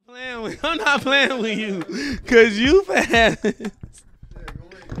not playing with you. Cause you fast.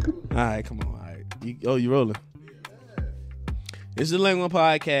 Alright, come on. Alright. You rolling. It's the Dlequint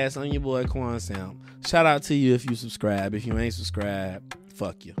Podcast. I'm your boy Quan Sam. Shout out to you if you subscribe. If you ain't subscribed,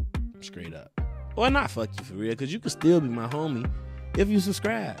 fuck you. Straight up. Or not fuck you for real, cause you can still be my homie if you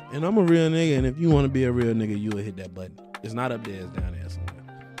subscribe. And I'm a real nigga, and if you want to be a real nigga, you will hit that button. It's not up there, it's down there somewhere.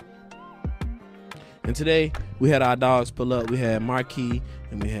 And today, we had our dogs pull up. We had Marquis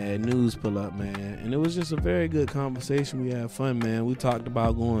and we had News pull up, man. And it was just a very good conversation. We had fun, man. We talked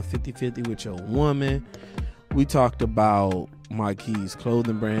about going 50-50 with your woman. We talked about Marquis'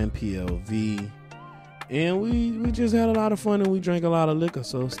 clothing brand, PLV. And we just had a lot of fun and we drank a lot of liquor.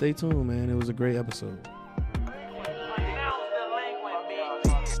 So stay tuned, man. It was a great episode.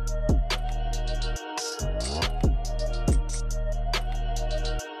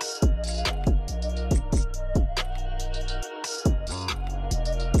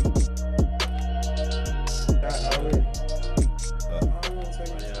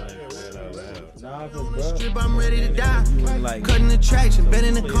 I'm ready to die. Like, cutting the traction, bend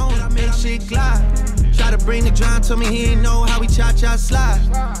in the cone, I make shit glide. Try to bring the John, told me he ain't know how we cha-cha slide.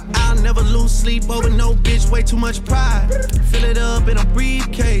 I'll never lose sleep over no bitch, way too much pride. Fill it up in a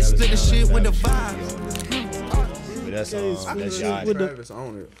briefcase, split the shit with the vibes. That's Yachty. Travis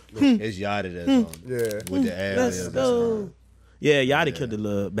on it. It's Yachty that's on. Yeah. With the ad. let's go. Yeah, Yachty killed the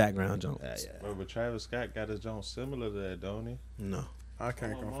little background jump. Yeah. But Travis Scott got his joint similar to that, don't he? No. I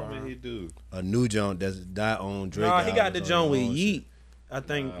can't confirm. He do. A new joint that's that on Drake. No, he got the albums joint on with his own Yeet. shit. I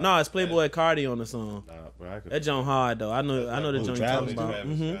think it's Playboy Cardi on the song. Nah, bro, I could. That joint hard though. I know the joint you're talking about.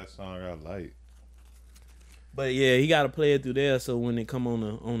 Travis Scott song I like. But yeah, he got to play it through there so when it come on the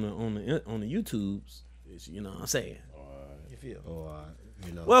YouTubes, it's, you know what I'm saying. You feel?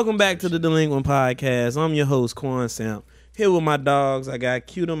 Welcome back to the Dlequint Podcast. I'm your host Quan Sam. Here with my dogs. I got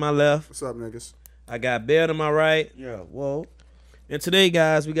Q to my left. What's up, niggas? I got Bear to my right. Yeah, whoa. And today,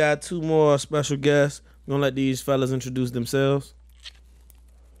 guys, we got two more special guests. We're going to let these fellas introduce themselves.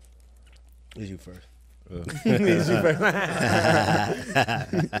 It's you first.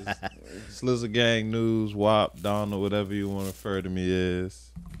 Slizzle Gang News, WAP, Donald, whatever you want to refer to me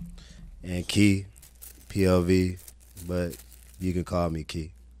as. And Key, PLV, but you can call me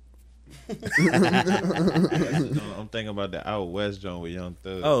Key. I'm thinking about the Out West joint with Young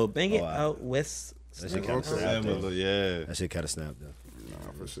Thug. Oh, bang it out west. That shit kind of snapped. Similar, yeah. That shit kind of snapped though.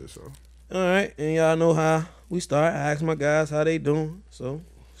 Nah, for sure. So. All right, and y'all know how we start. I ask my guys how they doing. So,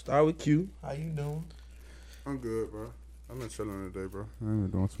 start with Q. How you doing? I'm good, bro. I've been chilling today, bro. I ain't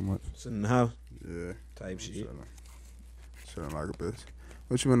been doing too much. Sitting in the house. Yeah. Type shit. Chilling like a bitch.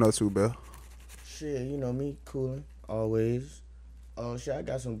 What you been up to, Bill? Shit, you know me, cooling, always. Oh, shit, I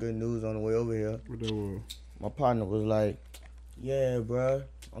got some good news on the way over here. What that was? My partner was like, yeah, bruh,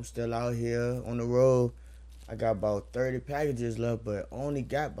 I'm still out here on the road. I got about 30 packages left, but only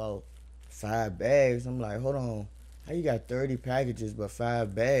got about 5 bags. I'm like, hold on. How you got 30 packages but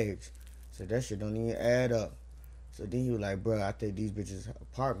 5 bags? So that shit don't even add up. So then he was like, bruh, I think these bitches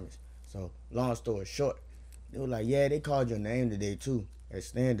apartments. So long story short, they were like, yeah, they called your name today too at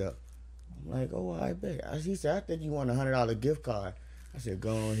stand up. I'm like, oh, I bet. He said, I think you want a $100 gift card. I said,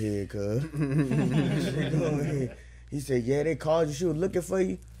 go on ahead, cuz. Go on ahead. He said, yeah, they called you. She was looking for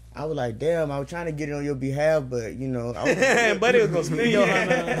you. I was like, damn, I was trying to get it on your behalf, but, you know. Buddy was going to spend your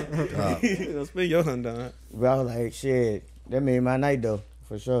 $100. He was going to spend your $100. But I was like, shit, that made my night, though,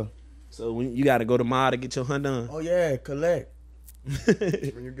 for sure. So when you got to go to mall to get your $100. Oh, yeah, collect.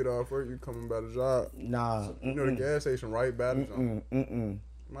 When you get off work, you coming by the job. Nah. You know the gas station right by the job.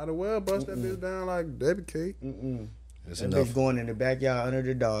 Might as well bust that bitch down like Debbie Cake. That's That enough. bitch going in the backyard under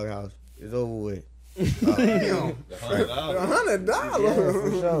the doghouse. It's over with. $100. Yeah,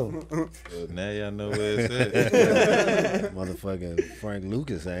 for sure. Now y'all know where it's at. Motherfucking Frank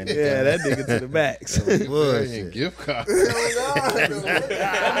Lucas ain't it? Yeah, that nigga to the max. Bullshit. Gift card.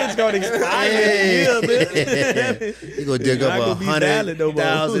 That bitch going to expire in a year, bitch. You gonna dig Not up gonna be valid no more.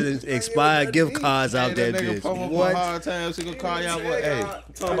 100,000 expired gift cards out Hey, that that nigga bitch. pump up on hard times, he gonna call y'all what? Hey,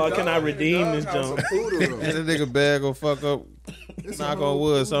 Talking about, can I redeem this junk? and that nigga bag gonna fuck up. Knock on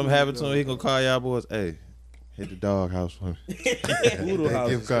wood, something happen to him, he gonna call y'all boys. Hey, hit the doghouse for me. Poodle house.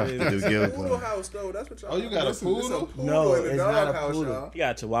 Gift card. is Do crazy. gift Poodle card. house though. That's what y'all. Oh, you got a Listen, it's poodle? No, in the it's not a doghouse, poodle. y'all. He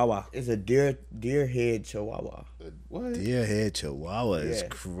got a chihuahua. It's a deer head chihuahua. What? Deerhead Chihuahua is Yeah.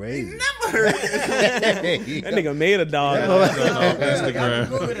 crazy. That nigga made a dog.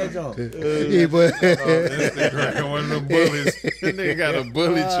 Instagram. Look at that junk. Yeah, but Instagram, one of them bullies. That nigga got a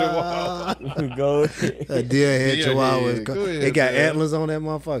bully chihuahua. Go. a deerhead Yeah, Chihuahua. yeah, go ahead, They got man. antlers on that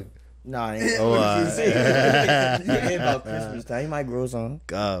motherfucker. Nah, it ain't. Oh, It ain't about Christmas time. He might grow some.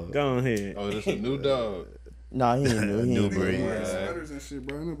 God. Go ahead. Oh, this a new dog. Nah, he ain't new. He New ain't breed. new. Wearing sweaters and shit,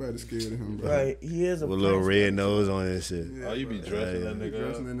 bro. Ain't nobody scared of him, bro. Right, he is a With a little prince, red nose on his shit. Yeah, Oh, you be dressing that He nigga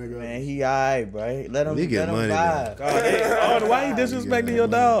dressing up. that nigga up. man. He alright, bro. Let him He get let him money, vibe. Oh, why you disrespecting your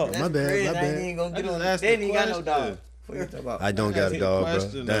dog? My bad, Crazy, my I ain't bad. even gonna get I just on. asked They the ain't got no question. dog. What you talking about? I don't got a That's dog, the bro.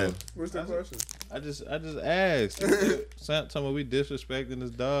 question, Damn. though. What's the question? I just asked. Sam told me we disrespecting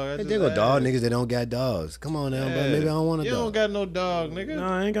this dog. I Hey, just there go dog asked. niggas that don't got dogs. Come on now, bro. Yeah. Maybe I don't want a You dog. don't got no dog, nigga. No,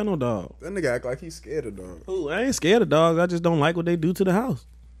 I ain't got no dog. That nigga act like he's scared of dogs. Ooh, I ain't scared of dogs. I just don't like what they do to the house.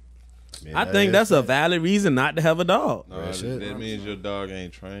 Man, I think that's a valid reason not to have a dog. No, Real shit. that means your dog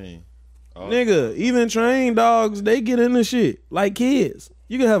ain't trained. Oh, Nigga, even trained dogs, they get into shit. Like kids.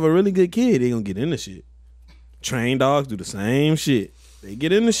 You can have a really good kid, they gonna get into shit. Trained dogs do the same shit. They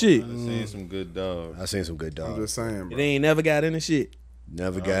get into shit. I seen some good dogs. I seen some good I'm dogs. just saying, bro. They ain't never got into shit.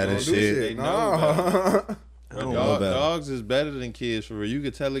 Never got don't in do shit. They know Nah. I don't know better. Dogs is better than kids for real. You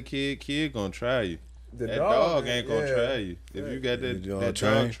could tell a kid gonna try you. The That dog ain't gonna yeah. try you. If you got that, You that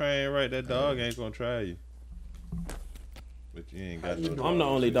all dog trained right, that dog ain't gonna try you. But you ain't got no dog. I'm the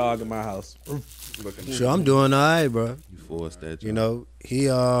only dog in my house. Looking Sure, I'm doing all right, bro. You forced that. You know, he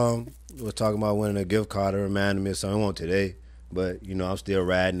was talking about winning a gift card. It reminded me of something. It won't today, but you know, I'm still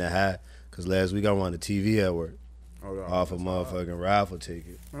riding the high because last week I won the TV at work Hold on. off a motherfucking raffle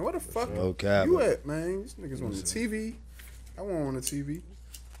ticket. Man, what the fuck No cap. you at, man? These niggas on the TV. I want on the TV.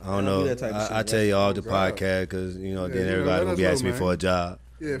 I don't I don't know. do that type of shit, I tell you all the God. podcast because you know Yeah, then you know, everybody let gonna us be know, asking me man. for a job.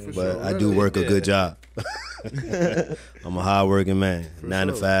 Yeah, for But sure. I do work a good job. I'm a hard working man. 9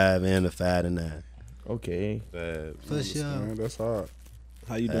 to sure. 5 and the 5 to 9. Okay. Bad. For sure. Man, that's hard.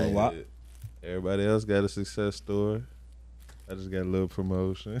 How you doing, Hey. Wop? Everybody else got a success story. I just got a little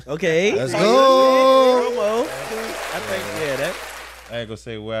promotion. Okay. Let's Oh, go. promo. I think, yeah, that. I ain't gonna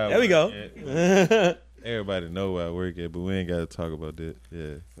say where I There we go. work at. Everybody know where I work at, but we ain't gotta talk about that.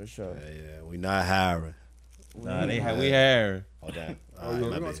 Yeah. For sure. Yeah, we not hiring. Nah, we hiring. Oh damn. Oh, yeah,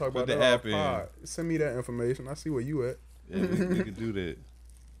 we're going to talk about Put the that app on in. pod. Send me that information. I see where you at. Yeah, we could do that.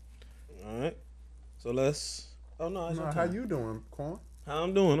 All right. So let's. Oh, no. It's No, your how turn. you doing, Quan? How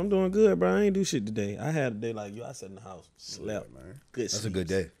I'm doing? I'm doing good, bro. I ain't do shit today. I had a day like you. I sat in the house, slept. Yeah, man. Good That's a sleeps. good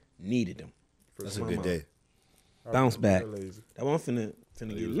day. Needed them. That's a good day. Bounce back. Real lazy. That one finna You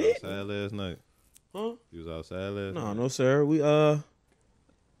get was lit. outside last night. Huh? You was outside last No, night. no, sir. We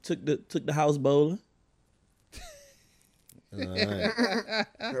took the house bowling.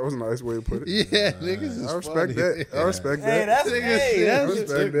 That was a nice way to put it. Yeah, niggas I respect that. I respect that. Hey, that's I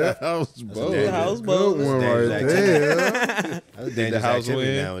respect that. house the house Good bowling. one Dangerous right activity. there. That's a dangerous house activity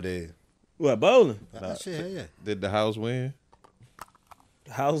win? nowadays. What bowling? Shit, yeah. Did the house win?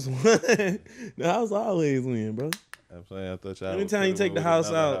 The house won. The house always win, bro. I'm saying I thought y'all. Anytime would you put take him the with house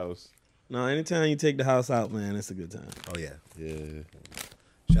another out. house. No, anytime you take the house out, man, it's a good time. Oh yeah. Yeah,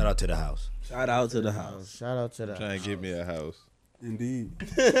 Shout out to the house. Shout out to the house. Shout out to the. trying to get me a house. Indeed.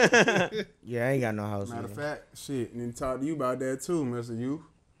 Yeah, I ain't got no house. Matter of either. fact, shit, need to talk to you about that too, Mr. You.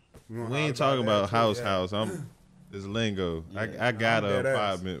 We ain't talking about house. I'm it's lingo. I got an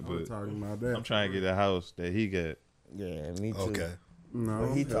apartment, I'm but talking about that. I'm trying to get a house that he got. Yeah, me too. Okay. No, What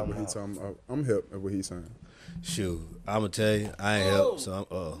I'm he hip talking what he about? talking about. I'm hip at what he's saying. Shoot, I'ma tell you, I ain't help, so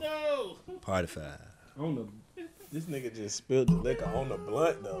I'm party five. This nigga just spilled the liquor on the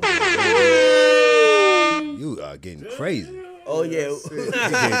blunt though. You are getting crazy. Oh yeah. You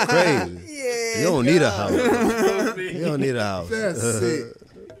getting crazy. You don't need a house. You don't need a house. That's sick.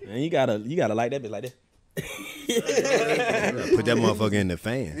 Man, you gotta like that bitch like that. Put that motherfucker in the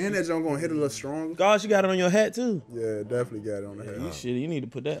fan. And that joint gonna hit a little stronger. Gosh, you got it on your hat too. Yeah, definitely got it on the head. You shit, you need to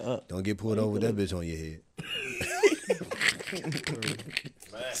put that up. Don't get pulled over with that bitch on your head.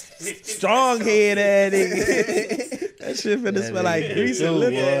 Strong head ass nigga. That shit finna smell like grease and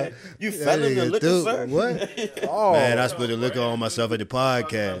liquor. You fell in the liquor, Dude, sir? what? Oh, Man, I split the liquor on myself at the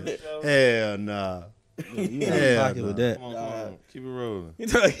podcast. Hell nah. You in Yeah, pocket with that. Come on. Keep it rolling.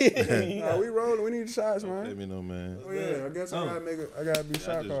 nah, we rolling. We need shots, Let man. me know, man. Oh yeah, I guess I gotta be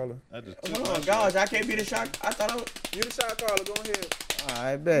shot caller. I just Hold on, gosh, I can't be the shot. I thought I was. You the shot caller. Go ahead. All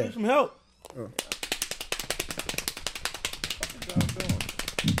right, bet. Some help. What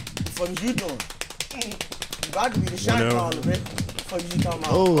the fuck is you doing? You about to be the shot Whatever. caller, man. What the fuck is you talking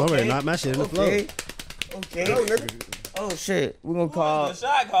about? Oh, I'm ready to knock my shit in the floor. Okay. Okay. Oh shit, we're gonna call.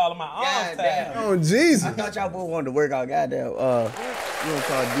 shot calling my God damn. Oh Jesus. I thought y'all both wanted to work out. Goddamn. We're gonna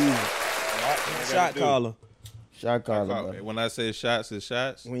call Diesel. Shot caller. Shot caller. bro. When I say shots, it's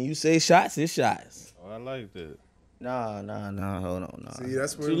shots. When you say shots, it's shots. Oh, I like that. Nah. Hold on, nah. See,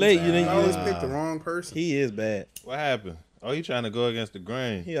 that's where Too late, you didn't I always use- pick the wrong person. He is bad. What happened? Oh, you trying to go against the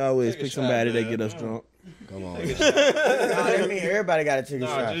grain? He always Take a pick shot, somebody that man. get us drunk. Come on. Nah, that mean everybody got to take a Nah,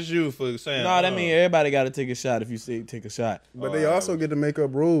 shot. just you for saying. No, that mean everybody got to take a shot if you say take a shot. But they also get to make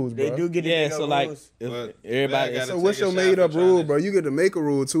up rules, bro. They do get to Yeah, make so up like rules. if But everybody. Bad gotta So what's take a your shot made for up trying rule, to- bro? You get to make a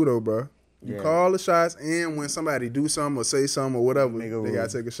rule too, though, bro. You Yeah. call the shots, and when somebody do something or say something or whatever, Make a they rule.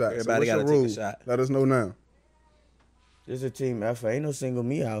 gotta take a shot. Everybody so what's gotta your take a rule? shot. Let us know now. This is a team effort. Ain't no single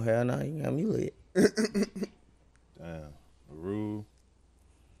me out here. Nah, you got me lit. Damn. Rule.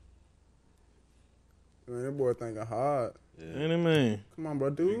 Man, that boy thinking hard. Any man. Come on, bro,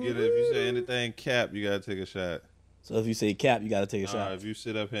 You dude. get it. If you say anything cap, you gotta take a shot. So if you say cap, you got to take a shot. If you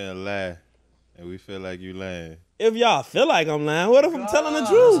sit up here and lie, and we feel like you lying, If y'all feel like I'm lying, what if I'm telling the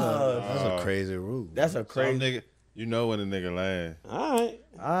truth? That's a crazy rule. That's a some crazy. nigga, you know when a nigga lying. All right,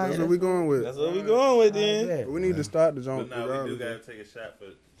 That's what we going with. that's what we going with then. bet. We need to start the jump. But now we do gotta take a shot for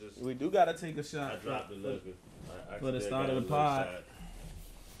just. We do got to take a shot. Drop the liquor. For the start of the pod.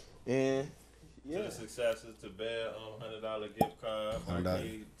 And To the successes to Bear $100 gift card,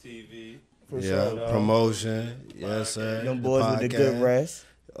 Marquee TV. Yeah, promotion. Yes, sir. Them The boys with the good podcast. rest.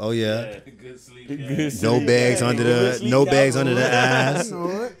 Oh yeah. Good sleep. No bags under the eyes. You know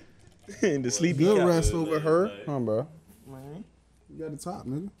what? the sleepy Good cap. rest over her. Come on, bro. You got the top,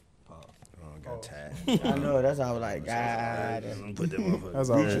 nigga. Got tired. I know. That's how I was like, God. Put them motherfuckers. That's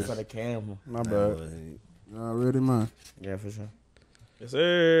all. Reaching for the camera. My bad. Already, man. Yeah, for sure. Yes,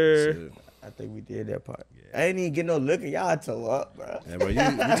 sir. I think we did that part. I ain't even get no liquor. Y'all toe up, bro. Yeah, bro, you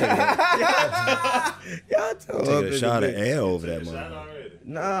Y'all toe up. take a shot of air over that motherfucker.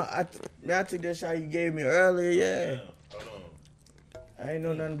 Nah, I took that shot you gave me earlier, yeah. I ain't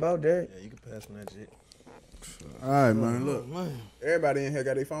know nothing about that. Yeah, you can pass me that shit. All right, man. Look, everybody in here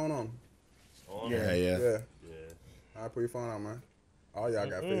got their phone on. Yeah. Yeah. All right, put your phone on, man. All y'all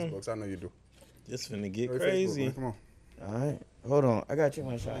got Facebooks. I know you do. This finna get Go to crazy. Facebook, man. Come on. All right. Hold on. I got to check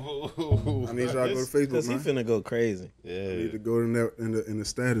my shot. I need y'all to go to Facebook, Cause he man. finna go crazy. I need to go in the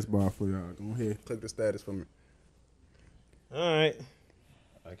status bar for y'all. Go ahead, click the status for me. All right.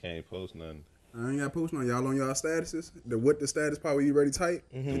 I can't post nothing. I ain't got to post on y'all on y'all statuses. What the status part where you ready type?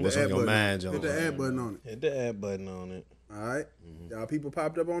 Hit What's the on add your button. mind, Hit Jones? the add button on it. Hit the add button on it. All right. Y'all people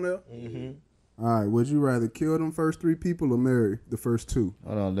popped up on there. Mm-hmm. All right. Would you rather kill them first 3 people or marry the first 2?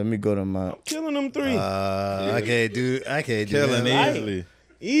 Hold on. Let me go to my. Killing them 3. I can't do Killing that. easily.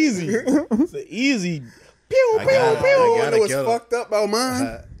 Easy. It's an easy. Pew, I pew, got- pew. I You gotta know what's kill 'em. fucked up about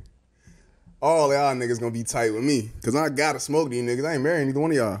mine? All y'all niggas gonna be tight with me. Cause I gotta smoke these niggas. I ain't marrying neither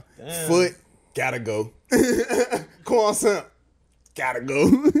one of y'all. Damn. Foot, gotta go. Croissant, gotta go.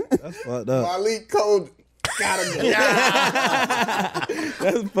 That's fucked up. Malik Code, gotta go.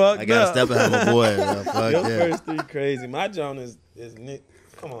 That's fucked I gotta up. step behind my boy. Man. Fuck Your yeah. first 3 crazy. My John is Nick.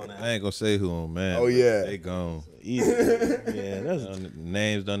 Come on now. I ain't gonna say who on man. Oh, yeah. They gone. Easy. Yeah, that's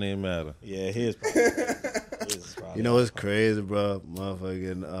Names don't even matter. yeah. His probably. His is probably. You know what's crazy, bro?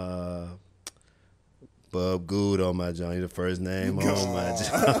 Motherfucking Bub Good on my joint. He the first name on my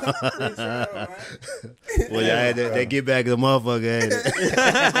joint. Well, yeah, they get back to the motherfucker, ain't it?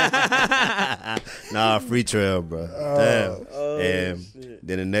 Nah, Free Trail, bro. Damn. And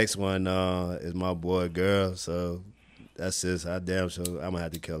then the next one is my boy Girl, so that's just, I damn sure I'm gonna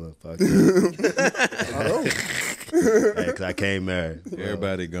have to kill her. Fuck that. Hey, 'cause I can't marry.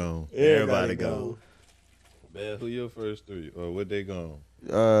 Everybody gone. Everybody go. Man, who your first 3? Or what they gone?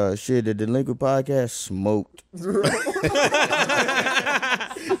 Shit, the Dlequint podcast smoked.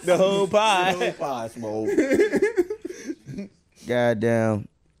 the whole pie. Pie smoked. Goddamn.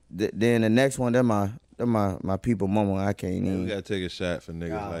 Then the next one, they're my people mama. I can't We even. gotta take a shot for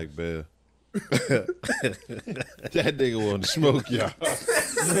niggas like Bell. That nigga want to smoke y'all.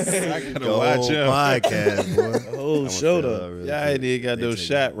 I gotta The watch whole him. podcast, boy. The whole show though. Y'all ain't even got no take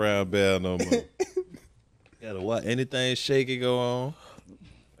shot round Bell no more. Gotta watch anything shaky go on.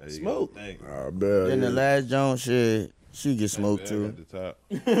 There you Smoke. go. Thank you. Oh, Then the man. last Jones shit, she get smoked Bell too. got the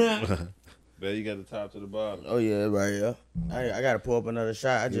top. Bell, you got the top to the bottom. Oh yeah, right, yeah. I gotta pull up another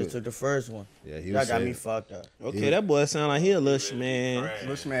shot. I just took the first one. Yeah, he Y'all was got me saying. fucked up. Okay, that boy sound like he a little man.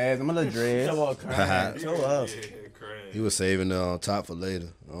 Push my ass. I'm a little dread. Show up, crying. Show up. He was saving the on top for later.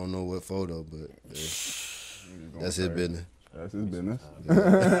 I don't know what photo, but yeah. That's his business. That's his business.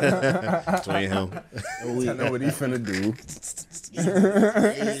 Between him. I know what he finna do.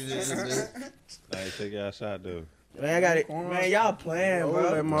 Alright, take y'all shot though. Man, I got it. Man, y'all playing, Oh,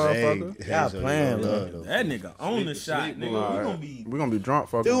 that bro. motherfucker. Y'all playing, bro. That nigga on the shot, nigga. We're gonna be drunk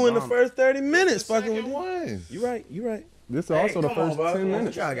fucking. Through in the drunk. first 30 minutes, fucking with Second you. one. You right, you right. This is also the Come on, first bro. 10 Come on,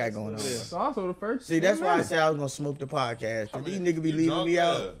 minutes. What y'all got going on? It's also the first. See, that's 10 why I minutes. said I was gonna smoke the podcast. Cause these niggas be leaving me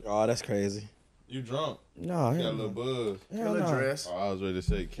out. Oh, that's crazy. You drunk? No, You got a hell little no. buzz. Hell Little no. dress. Oh, I was ready to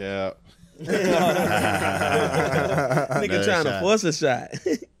say cap. Nigga trying to shot. force a shot.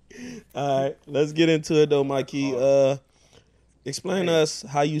 All right, let's get into it though, Mikey. Explain to us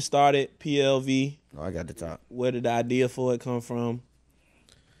how you started PLV. Oh, I got the top. Where did the idea for it come from?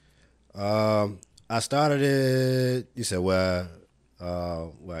 I started it. You said where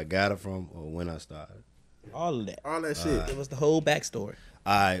I got it from, or when I started. All of that. All that shit. It was the whole backstory.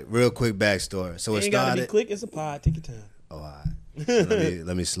 All right, real quick backstory. So it Ain't gotta be started. quick. It's a pod. Take your time. Oh, all right. So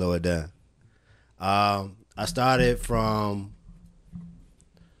let me slow it down. I started from.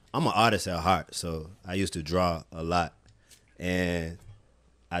 I'm an artist at heart, so I used to draw a lot, and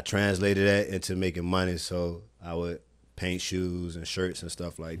I translated that into making money. So I would paint shoes and shirts and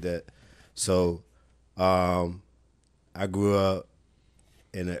stuff like that. So I grew up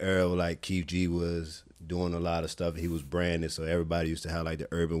in the era where like Keith G was doing a lot of stuff. He was branded, so everybody used to have like the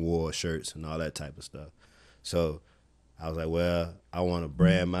Urban War shirts and all that type of stuff. So I was like, well, I want to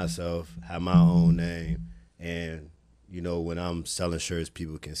brand myself, have my own name, and you know, when I'm selling shirts,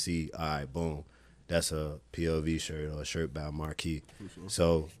 people can see, all right, boom, that's a PLV shirt or a shirt by Marquis.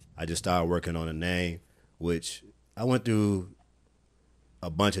 So I just started working on a name, which I went through a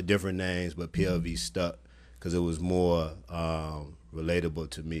bunch of different names, but PLV stuck because it was more relatable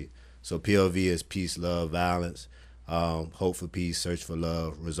to me. So PLV is peace, love, violence, hope for peace, search for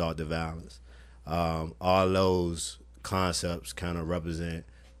love, resort to violence. All those concepts kind of represent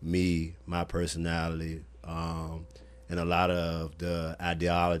me, my personality, and a lot of the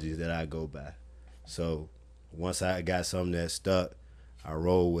ideologies that I go by. So once I got something that stuck, I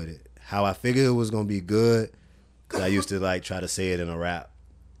roll with it. How I figured it was gonna be good, because I used to like try to say it in a rap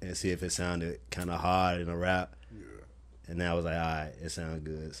and see if it sounded kind of hard in a rap. Yeah. And then I was like, all right, it sounds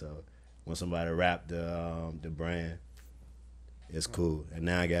good. So when somebody rapped the brand, it's cool. And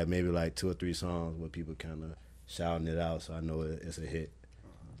now I got maybe like 2 or 3 songs where people kind of shouting it out, so I know it's a hit.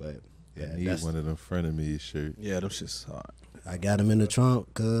 But yeah, I need one of them Frenemies shirts. Yeah, them shit's hard. I got them in the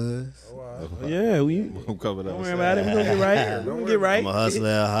trunk, cuz. Yeah, we I'm coming don't outside. worry about it. We gonna get right. We gonna get right. I'm a hustler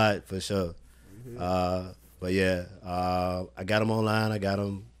at heart for sure. But yeah, I got them online. I got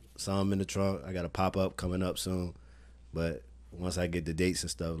them some in the trunk. I got a pop up coming up soon. But once I get the dates and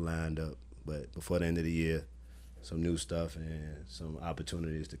stuff lined up, but before the end of the year, some new stuff and some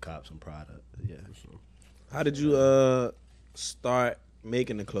opportunities to cop some product. Yeah. How did you start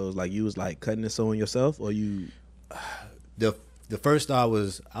making the clothes? Like you was like cutting and sewing yourself, or you? The first thought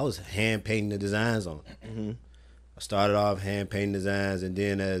was I was hand painting the designs on it. Mm-hmm. I started off hand painting designs, and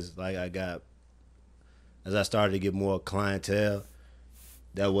then as I started to get more clientele,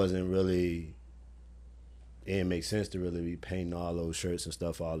 that wasn't really. It didn't make sense to really be painting all those shirts and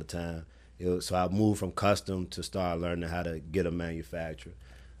stuff all the time. So I moved from custom to start learning how to get a manufacturer,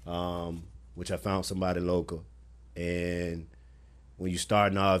 which I found somebody local. And when you're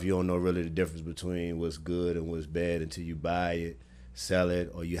starting off, you don't know really the difference between what's good and what's bad until you buy it, sell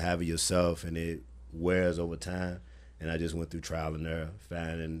it, or you have it yourself, and it wears over time. And I just went through trial and error,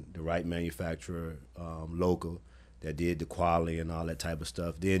 finding the right manufacturer, local, that did the quality and all that type of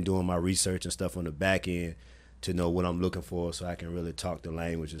stuff. Then doing my research and stuff on the back end to know what I'm looking for so I can really talk the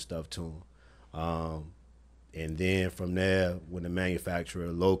language and stuff to them. And then from there, when the manufacturer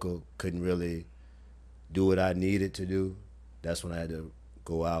local couldn't really do what I needed to do, that's when I had to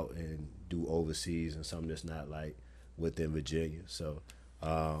go out and do overseas and something that's not like within Virginia. So,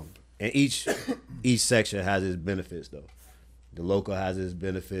 and each section has its benefits though. The local has its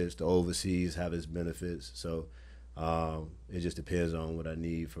benefits, the overseas have its benefits. So it just depends on what I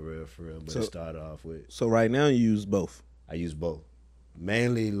need for real. But it started off with. So right now you use both. I use both.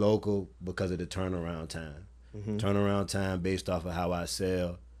 Mainly local because of the turnaround time. Mm-hmm. Turnaround time based off of how I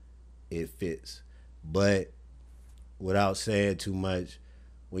sell, it fits. But without saying too much,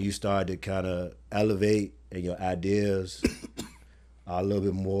 when you start to kind of elevate and your ideas are a little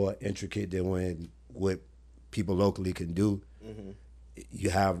bit more intricate than what people locally can do, mm-hmm. you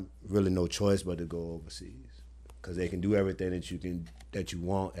have really no choice but to go overseas because they can do everything that you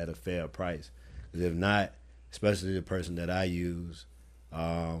want at a fair price. Because if not, especially the person that I use,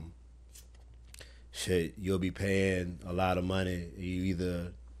 you'll be paying a lot of money. You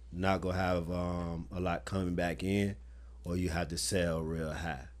either not gonna have a lot coming back in, or you have to sell real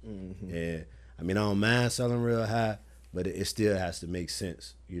high. Mm-hmm. And I mean, I don't mind selling real high, but it still has to make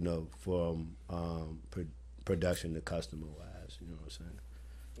sense, from production to customer wise. You know what I'm saying?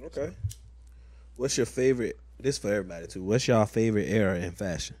 Okay. What's your favorite? This for everybody too. What's your favorite era in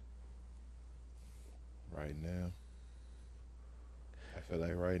fashion? Right now, I feel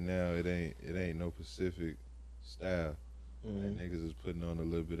like right now it ain't no specific style. Like, niggas is putting on a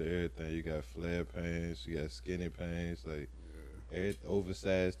little bit of everything. You got flare pants, you got skinny pants, like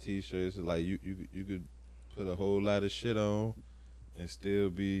oversized t-shirts. Like you could put a whole lot of shit on and still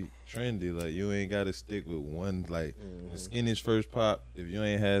be trendy. Like you ain't gotta stick with one. Like the skinnies first pop. If you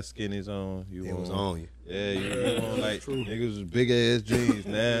ain't had skinnies on, It was on you. Yeah, you want like niggas with big ass jeans.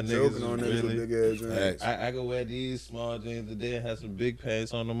 Now niggas is on niggas really. with big ass jeans. I could wear these small jeans today and have some big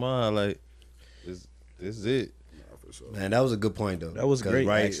pants on tomorrow. Like this is it. Man, that was a good point though. That was 'Cause great.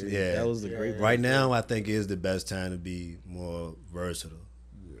 Right, actually. yeah. That was the great. Right now, I think is the best time to be more versatile.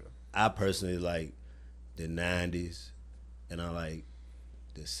 Yeah. I personally like the 90s, and I like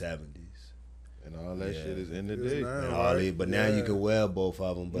the 70s. And all that Yeah. shit is in the It's day. now. And all these, but now you Yeah. can wear both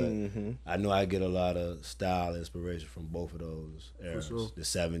of them. But I know I get a lot of style inspiration from both of those eras, sure. the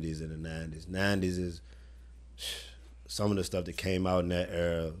 70s and the 90s. 90s is some of the stuff that came out in that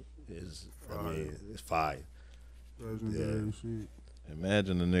era is, I mean, it's fire. Legendary shit.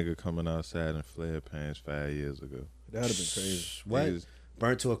 Imagine a nigga coming outside in flare pants 5 years ago. That'd have been crazy. What? Niggas,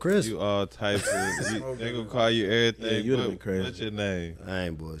 Burnt to a crisp. you all types of. They gonna call you everything. Yeah, you'd have but been crazy. What's your name? I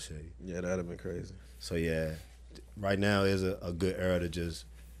ain't bullshit. Yeah, that'd have been crazy. So yeah, right now is a good era to just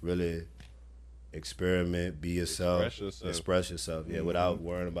really experiment, be yourself, Express express yourself. yourself. Yeah, without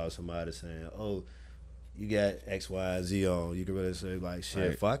worrying about somebody saying, "Oh, you got X, Y, and Z on." You can really say like, "Shit,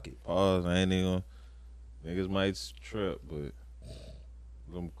 Right. fuck it." Pause. I ain't even gonna. Niggas might trip, but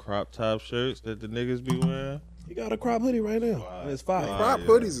them crop top shirts that the niggas be wearing. You got a crop hoodie right now. Fire. It's fire. Fire. Crop yeah.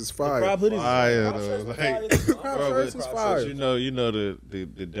 hoodies is fire. Crop hoodies. Fire crop though. shirts is Like, fire. Crop bro, shirts but- is fire. but you know the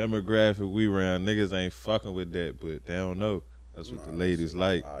demographic we around. Niggas ain't fucking with that, but they don't know. That's what the ladies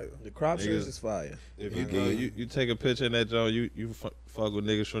like. Fire. The crop Niggas- shirts is fire. If you know you take a picture in that joint, you fuck with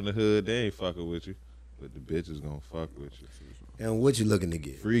niggas from the hood, they ain't fucking with you, but the bitches gonna fuck with you. And what you looking to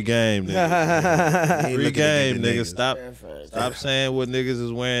get? Free game, nigga. You ain't Free looking to game, get the nigga. niggas. Stop saying what niggas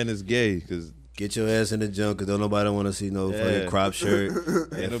is wearing is gay, cause Get your ass in the junk, cause don't nobody want to see no Yeah. fucking crop shirt.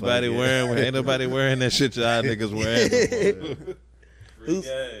 ain't nobody wearing that shit y'all niggas wearing.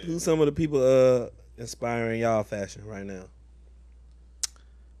 Who's some of the people inspiring y'all fashion right now?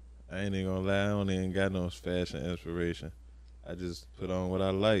 I ain't even gonna lie, I don't even got no fashion inspiration. I just put on what I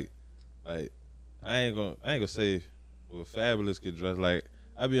like. Like I ain't gonna say well Fabulous could dress like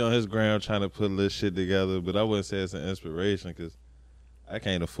I be on his ground trying to put a little shit together, but I wouldn't say it's an inspiration because I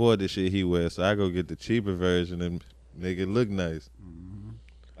can't afford the shit he wears, so I go get the cheaper version and make it look nice.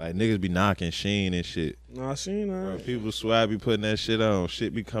 Like niggas be knocking Sheen and shit. Nah, Sheen. Bro, people swear I be putting that shit on.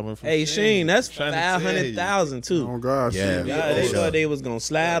 Shit be coming from Hey, Sheen, that's I'm trying to tell you. 500,000 too. Oh God, Yeah. shit. Yeah, they for thought sure. they was gonna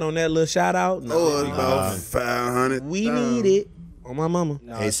slide on that little shout out. No, Oh, it's about 500. we need it on my mama.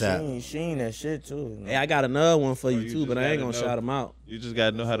 Nah, ASAP. Sheen that shit too. Hey, I got another one for you you too, just but I ain't gotta gonna know. shout them out. You just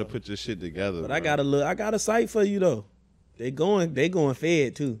gotta know how to put your shit together. But I got a site for you though. They going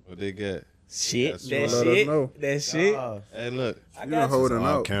fed too. What they got? Shit, That's that what- let us shit, know. that shit. Hey, look. I You got done holding Oh,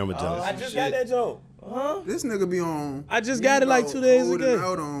 out. camera jokes. I just got that joke. This nigga be on. I just got it like 2 days holding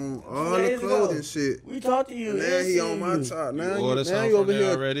ago. out on all 2 the days clothing ago. shit. We talked to you. Now and he on seen my you. top. Now You order you something from over there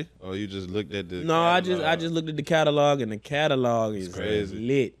here. already? Or you just looked at the No, I just catalog? looked at the catalog and the catalog is crazy.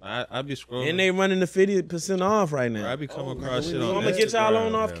 lit. I be scrolling. And they running the 50% off right Bro, I now. be coming across shit So on I'm gonna get y'all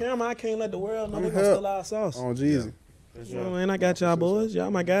on Instagram. off camera. I can't let the world know we I'm gonna help. steal our sauce. On Jeezy. You know, man, I got y'all boys.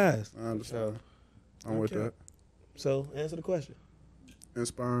 Y'all my guys. I understand. I'm with Okay. that. So answer the question.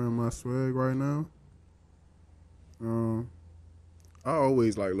 Inspiring my swag right now. I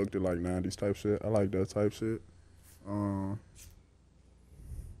always like looked at like 90s type shit. I like that type shit.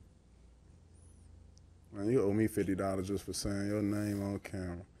 Man, you owe me $50 just for saying your name on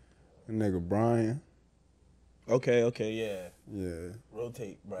camera. That nigga Brian. Okay, yeah. Yeah.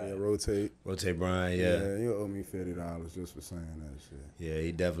 Rotate, Yeah, Brian. rotate. Rotate Brian, yeah. You owe me $50 just for saying that shit. Yeah,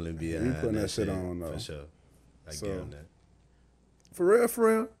 he definitely be You behind putting that shit on, though. for sure. I So- get him that. For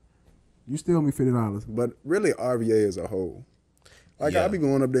real, you still owe me $50. But really, RVA as a whole. Like, Yeah. I be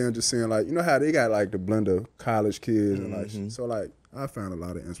going up there and just saying, like, you know how they got, like, the blend of college kids and, like, so, like, I found a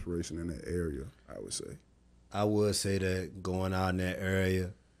lot of inspiration in that area, I would say. I would say that going out in that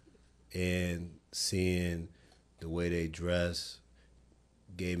area and seeing the way they dress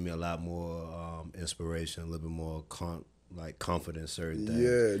gave me a lot more inspiration, a little bit more confidence, certain things.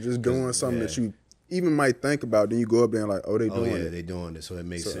 Yeah, just doing something yeah. that you even might think about, then you go up there and, like, oh, they Oh doing yeah, it. they doing it, so it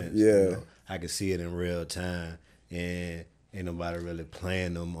makes So, sense. yeah. I can see it in real time, and ain't nobody really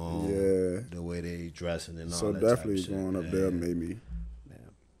playing them on Yeah. the way they dressing and all So that definitely type of going shit. up there made me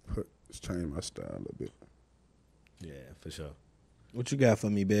change my style a little bit. Yeah, for sure. What you got for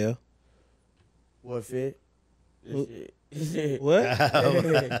me, Bill? What fit? This Who- shit. What? What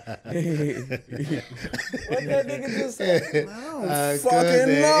that nigga just said?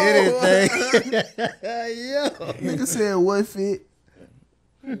 Fucking no. Yo. Nigga said what fit?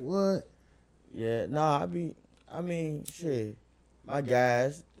 What? Yeah, nah, I mean, shit. My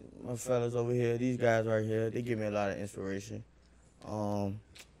guys, my fellas over here, these guys right here, they give me a lot of inspiration.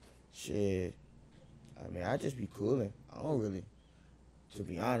 Shit. I mean, I just be cooling. I don't really, to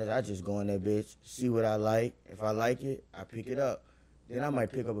be honest, I just go in that bitch, see what I like. If I like it, I pick it up. Then I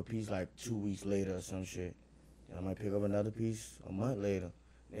might pick up a piece like 2 weeks later or some shit. Then I might pick up another piece a month later.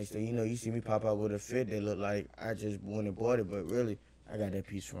 Next thing you know, you see me pop out with a fit that look like I just went and bought it, but really, I got that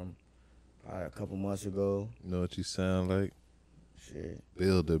piece from probably a couple months ago. You know what you sound like? Shit.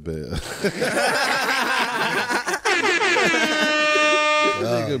 Build-A-Bear.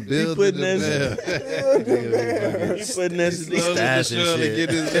 Nigga Build-A-Bear. You putting that shit Slowly but Stash and surely shit. get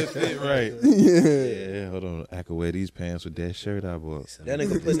his little fit right. Yeah, hold on. I can wear these pants with that shirt I bought. That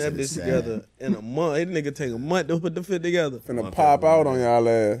nigga putting that bitch together in a month. That nigga take a month to put the fit together. Finna pop out on y'all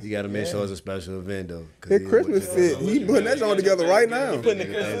ass. You gotta make sure it's a special event though. His Christmas fit. He putting that joint together right now.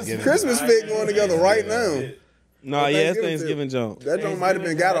 Christmas fit going together right now. Nah, yeah, it's Thanksgiving jump. That joint might have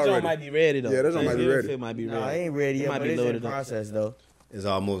been got That joint already. might be ready though. Yeah, that joint might be Thanksgiving ready. fit might be Nah, I ready. ain't ready It yet, might but be it's in loaded up. process though. It's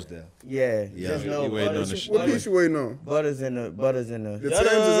almost there. Yeah, Yeah. just know You waiting on the butters, shit. What piece you waiting on? butters in the The butters. Timbs is on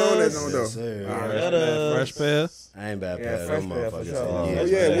that joint though. Yes, sir. Fresh pair? I ain't bad Yeah, past fresh them pair for motherfuckers. sure. Oh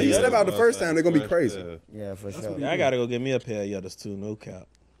yeah, when you step out the first time, they're gonna be crazy. Yeah, for sure. I gotta go get me a pair of Yutters too, no cap.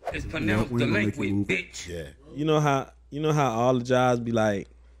 It's pronounced Dlequint, bitch. Yeah. You know how all the jobs be like,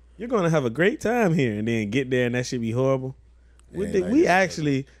 you're gonna have a great time here, and then get there and that shit be horrible. We Yeah, think like we that.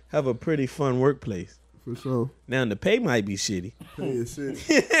 actually have a pretty fun workplace. For sure. Now the pay might be shitty, Pay your shit.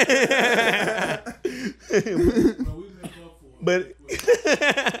 but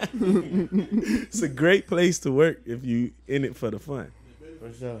it's a great place to work if you in it for the fun.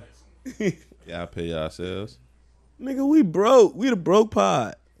 For sure. Y'all pay yourselves. Nigga, we broke. We the broke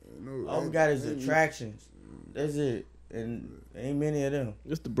pod. All we got is attractions. That's it. And ain't many of them.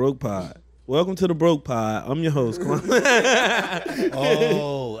 It's the broke pod. Welcome to the broke pod. I'm your host, Quan.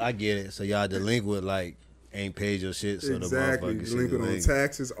 Oh, I get it. So y'all delinquent like ain't paid your shit, so Exactly. the motherfucker shit Delinquent on delinquent.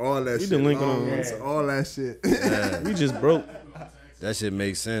 taxes, all that We shit. delinquent on- loans, all that shit. We just broke. That shit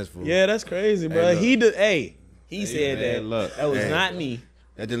makes sense, fool. Yeah, that's crazy, bro. look. He said bad that. luck. That was Hey. not me.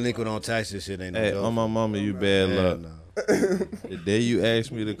 That delinquent on taxes shit ain't no Hey, joke. on my mama, you bad Yeah, luck. no. The day you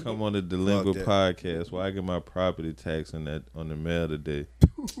asked me to come on the Delinquent Fuck podcast, why I get my property tax on the mail today?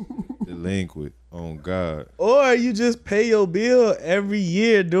 Delinquent, on God. Or you just pay your bill every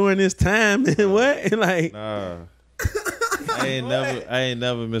year during this time and what? And like, Nah, I ain't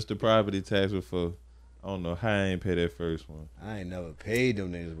never missed a property tax before. I don't know how I ain't pay that first one. I ain't never paid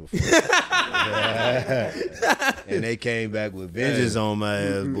them niggas before. And they came back with vengeance on my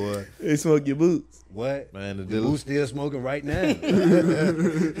ass, boy. they smoke your boots. What? Man, the The boo's still smoking right now. I'm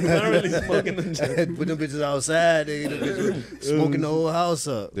really smoking them. Put them bitches outside, they them bitches smoking the whole house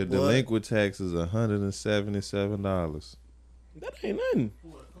up. The boy. delinquent tax is $177. That ain't nothing.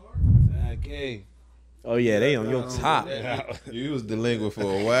 Okay. Oh yeah, they on your top. You was delinquent for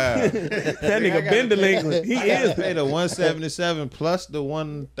a while. That nigga been delinquent. He is. Pay the 177 plus the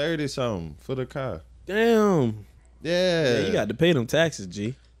 130 something for the car. Damn. Yeah, Yeah, you got to pay them taxes,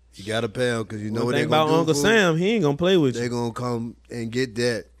 G. You gotta pay them because you know One what thing they about gonna do. Uncle fool? Sam, he ain't gonna play with They you. gonna come and get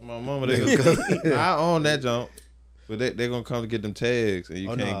that. my mama. They gonna I own that junk, but they gonna come to get them tags, and you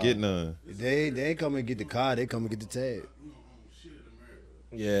Oh, can't nah. get none. They ain't come and get the car. They come and get the tag.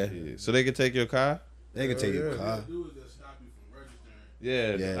 Yeah. Yeah. So they can take your car. They can take your car.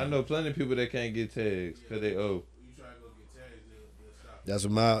 Yeah, Yeah. I know plenty of people that can't get tags because they owe.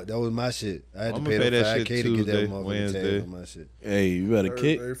 That was my shit. I had to I'ma pay pay the that shit 5K to get that Tuesday, motherfucking Wednesday. tag on my shit. Hey, you better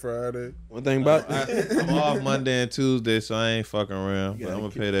kick. Thursday, Friday. One thing about I'm off Monday and Tuesday, so I ain't fucking around. You But gotta I'm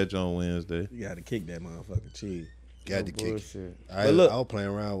gonna keep- pay that joint Wednesday. you gotta kick that motherfucking cheese. Got to kick it. Bullshit. I But look- was playing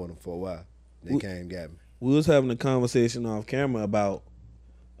around with them for a while. They came and got me. We was having a conversation off camera about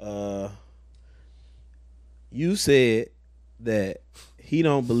you said that he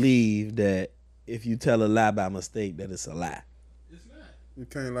don't believe that if you tell a lie by mistake that it's a lie. It's not. You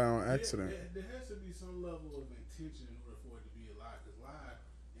can't lie on accident. There has to be some level of intention in order for it to be a lie, because lie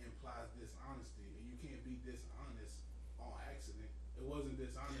implies dishonesty, and you can't be dishonest on accident. It wasn't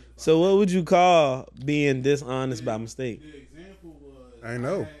dishonest. So what would you call being dishonest by mistake? The example was I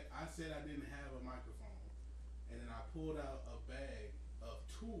know. I said I didn't have a microphone, and then I pulled out a bag of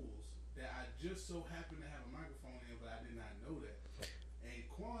tools that I just so happened to have a microphone in, but I did not know that. And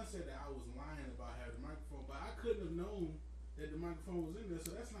Quan said that I was lying about having the microphone, but I couldn't have known that the microphone was in there,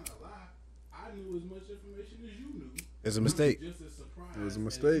 so that's not a lie. I I knew as much information as you knew. It's a mistake. Just as surprised. It was a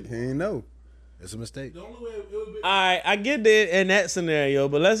mistake. He ain't know. It's a mistake. The only way it would be. All right, I get that in that scenario,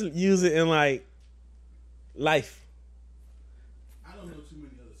 but let's use it in like life. I don't know too many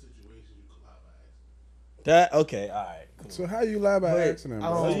other situations you could lie by accident. That okay? All right. Cool. So how you lie by Wait, accident, I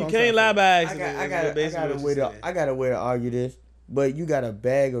bro? don't- That's So you what I'm can't lie trying by I accident. got a way to argue this, but you got a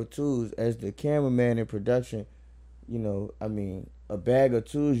bag of tools as the cameraman in production. You know, I mean, a bag of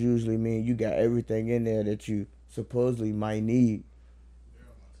tools usually mean you got everything in there that you supposedly might need.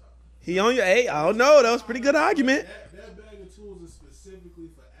 He on your eight. I don't know. That was a pretty good argument. That bag of tools is specifically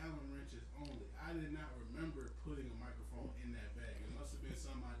for Allen wrenches only. I did not remember putting a microphone in that bag. It must have been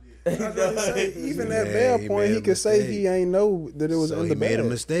something I did. Even at Yeah, bad he point, made he a could say mistake. he ain't know that it was So in he the made a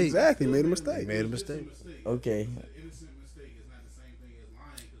bag. mistake. Exactly, he made a He mistake. made a It's just mistake. Okay. It's an innocent mistake. It's not the same thing as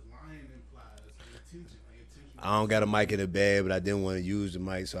lying, because lying implies intention. Like intention. I don't got a mic in the bag, but I didn't want to use the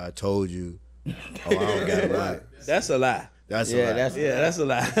mic, so I told you. Oh, I don't got a mic. That's a lie. That's Yeah, a lie. That's a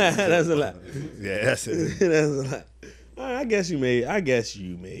lie. That's a lie. Yeah, that's it. That's a lie. All right, I guess you made a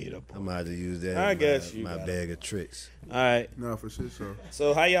point. I'm gonna have to use that. I in guess my, you my got bag of tricks. All right. No, for sure. So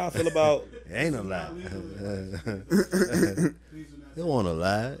So how y'all feel about? It ain't a lie. It wasn't a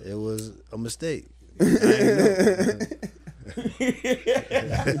lie. It was a mistake. I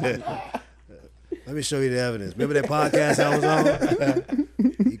ain't know. Let me show you the evidence. Remember that podcast I was on?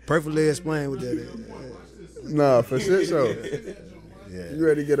 He perfectly explained what that is. no, for sure. So Yeah. you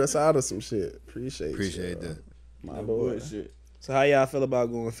ready to get us out of some shit? Appreciate that. my lord. So how y'all feel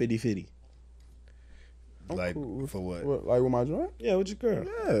about going 50-50? Like, cool. for what? Like with my joint? Yeah, with your girl.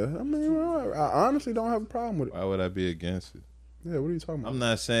 Yeah, I mean, I honestly don't have a problem with it. Why would I be against it? Yeah, what are you talking about? I'm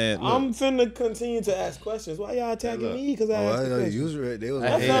not saying. Look, I'm finna continue to ask questions. Why y'all attacking look. me? Because I Oh, asked I the know question. you was right. They was I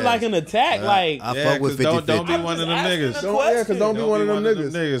That hate felt that. like an attack. Like I yeah, fuck with 'cause 50-50. don't be I'm one of just them asking niggas. a Don't, yeah, because don't be one of them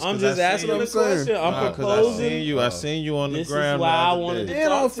niggas. I'm 'cause just I asking seen him you- a question. I'm Nah, 'cause I proposing. seen you. I seen you on the This is ground. why the I other wanted day. to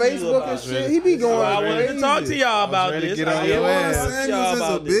And on talk to you Facebook and about shit, it. he be going So I crazy. wanted to talk to y'all about ready to this. get on I your wanted to ass. talk to y'all Samuels is a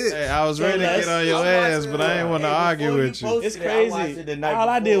about this. bitch. Hey, I was So ready to let's- get on your ass, but I ain't want to argue with you. It's crazy. All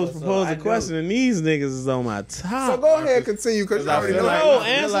I did was propose a question, and these niggas is on my So top. go ahead, continue, because you I already feel know. like- No, I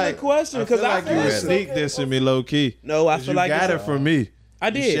feel answer like- the question, because I like feel you like were it's sneak okay. dissing me low key. No, I 'Cause feel you like got it's it from me. I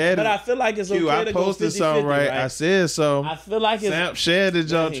You did, shared but it. I feel like it's Q, okay I to go posted 50-50, something right. I right? said so. I feel like it's. Sam shared the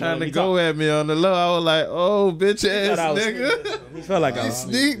joke Hey, trying let to me go talk. at me on the low. I was like, oh, bitch ass thought I was nigga. He felt like I You was.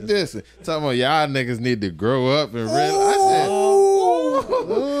 sneak dissing. Talking about y'all niggas need to grow up and realize. I said,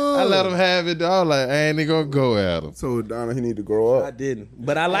 I let him have it. I was like, I ain't even gonna go at him. So Donna, he need to grow I up. didn't,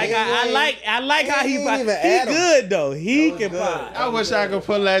 but I like how he ain't pop. even He at him. good though. He can pop. I wish I could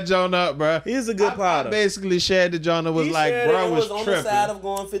pull that joint up, bro. He's a good I potter. basically shared the joint that was He like, shared bro it was on tripping. the side of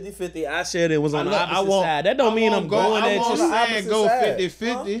going 50-50. I shared it was on the Look, opposite won't- side. That don't mean I'm going I at won't you saying go side.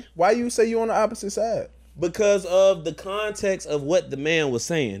 50-50. Why you say you on the opposite side? because of the context of what the man was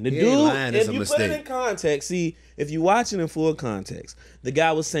saying. The He ain't dude, lying, it's if a you put it in mistake. context, see, if you watch it in full context, the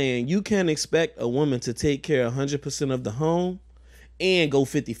guy was saying you can't expect a woman to take care of 100% of the home and go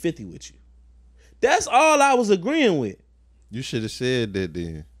 50-50 with you. That's all I was agreeing with. You should have said that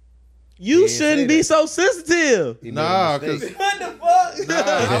then. You didn't say shouldn't be that. so sensitive. He made a Nah, mistake. because What the fuck?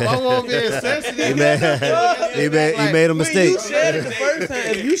 I won't be sensitive. He made a mistake. You shared it the first time.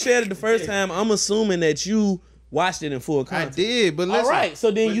 If you shared it the first time, I'm assuming that you watched it in full I context. did, but listen. All right, so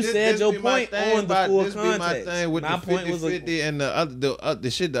then but you said your be my point thing on the about- full this be my context. thing with My the point was 50-50 and the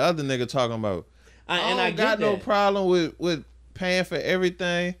shit the other nigga talking about. and I I don't get got no that. problem with paying for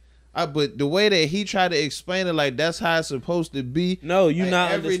everything. But the way that he tried to explain it, like that's how it's supposed to be. No, you Like,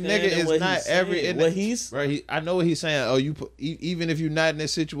 not every understanding nigga is what not he's every saying. in What the- he's Right, I know what he's saying. Oh, even if you're not in that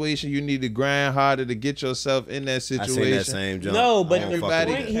situation, you need to grind harder to get yourself in that I situation. seen that same jump. no, but I don't the fuck with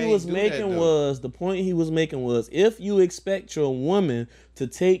point that. he Can't was do that, making though. was if you expect your woman to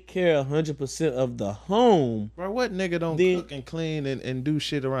take care of 100% of the home, Bro, what nigga don't Then- cook and clean and do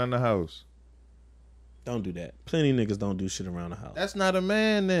shit around the house? don't do that. Plenty of niggas don't do shit around the house. That's not a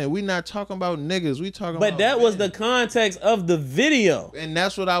man then. We not talking about niggas. We talking about But that was the men. context of the video. And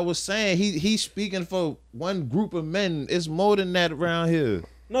that's what I was saying. He's speaking for one group of men. It's more than that around here.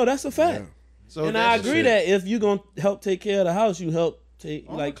 No, that's a fact. So And I that's agree shit. that if you gonna help take care of the house, you help take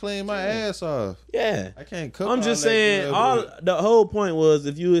I'm like clean my ass off. yeah. I can't cook. I'm all just that saying, good, all but- the whole point was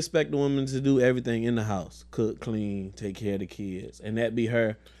if you expect the woman to do everything in the house, cook, clean, take care of the kids, and that be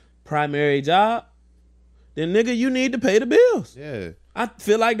her primary job, then nigga, you need to pay the bills. Yeah. I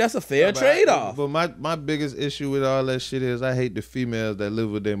feel like that's a fair trade off. But my biggest issue with all that shit is I hate the females that live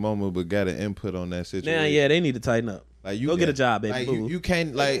with their mama but got an input on that situation. Now, yeah, they need to tighten up. Like you Go get a job, baby. Like boo. you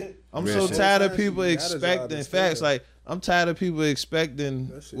can't like. I'm Real so shit. tired of Sometimes people you got a job expecting to facts. stay. Like I'm tired of people expecting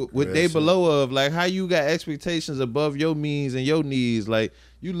what they crazy. below of. Like, how you got expectations above your means and your needs. Like,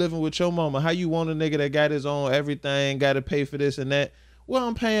 you living with your mama. How you want a nigga that got his own everything, got to pay for this and that? Well,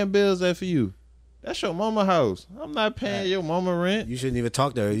 I'm paying bills at for you. That's your mama house. I'm not paying your mama rent. You shouldn't even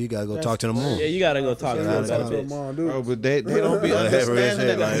talk to her. You gotta go talk to the mom. Yeah, you gotta go talk to her. Bro, but they don't be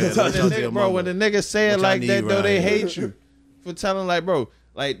understanding that. Bro, when the nigga say it like that, though, they hate you for telling, like, bro,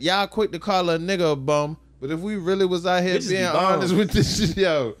 like, y'all quick to call a nigga a bum, but if we really was out here being honest with this shit,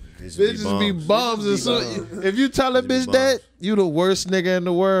 yo, bitches be bums. And so, if you tell a bitch that, you the worst nigga in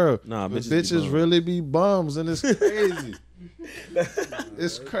the world. Nah, bitches really be bums, and it's crazy.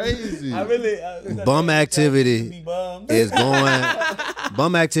 It's crazy. Bum activity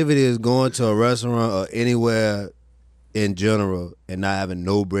is going to a restaurant or anywhere in general and not having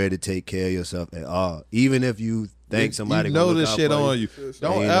no bread to take care of yourself at all. Even if you think somebody you know gonna look this out shit for on you.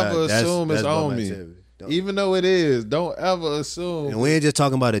 Don't ever assume it's on me. Even though it is, don't ever assume. And we ain't just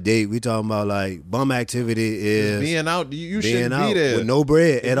talking about a date. We talking about like bum activity is being out. You shouldn't out be there with no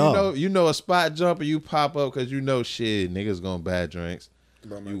bread at all. You know a spot jumper, you pop up because you know shit. Niggas gonna buy drinks.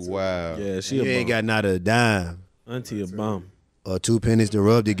 You wild. Yeah, You ain't got not a dime Auntie a bum. or 2 pennies to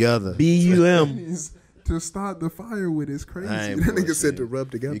rub together. BUM. To start the fire with is crazy. I That ain't nigga bullshit. said to rub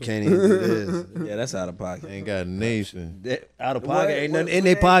together. You can't even do this. Yeah, that's out of pocket. Ain't got a nation. Out of pocket, ain't nothing in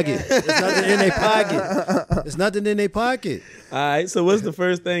their pocket. There's nothing in their pocket. There's nothing in their pocket. All right, so what's the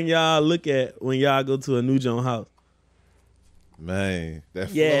first thing y'all look at when y'all go to a new joint house? Man, that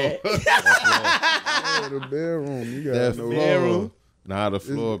floor. Yeah. Oh, the bedroom. You That gotta know. floor. Nah, the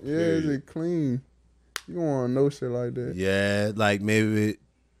floor. Yeah, is it clean? You don't want to know shit like that. Yeah, like maybe.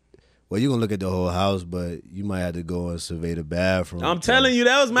 Well, you gonna look at the whole house, but you might have to go and survey the bathroom. I'm telling you,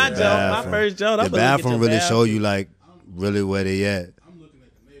 that was my joke. My first joke. The bathroom really show you like really where they at. I'm looking at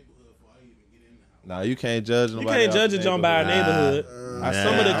the neighborhood before I even get in the house. Nah, you can't judge nobody. You can't judge a joint by our neighborhood.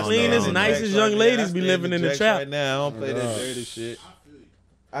 Some of the cleanest, nicest young ladies be living in the trap. Right now, I don't play that dirty shit.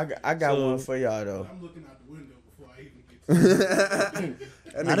 I got one for y'all though. I'm looking out the window before I even get to the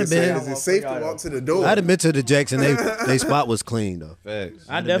That I'd nigga have said, been- is it safe to walk to the door? I'd admit to the Jackson, they spot was clean though. Facts.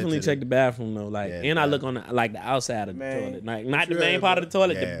 I definitely check the bathroom though, like, Yeah, and I look on the, like the outside of the Man. toilet, like not the main part of the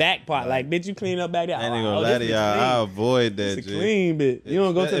toilet, the Yeah. back part. Like, bitch, you clean up back there. I ain't even Oh, gonna lie to this y'all. bitch I clean. avoid that. It's a G. clean bit. You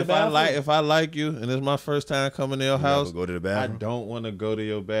don't go to the bathroom. If I like you and it's my first time coming to your house, Go to the I bathroom. don't want to go to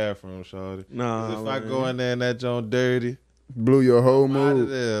your bathroom, shawty. Nah, 'Cause if I man. go in there and that joint dirty, Blew your whole I'm out of mood.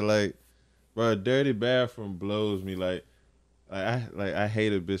 there. Like, bro, a dirty bathroom blows me. I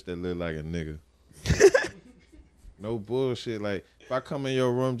hate a bitch that look like a nigga. No bullshit. Like, if I come in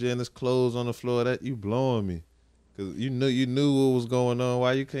your room, Jen, there's clothes on the floor, that you blowing me. Cause you knew what was going on.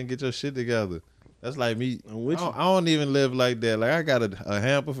 Why you couldn't get your shit together? That's like me. I'm with you. I don't even live like that. Like, I got a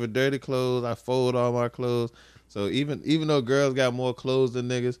hamper for dirty clothes. I fold all my clothes. So even though girls got more clothes than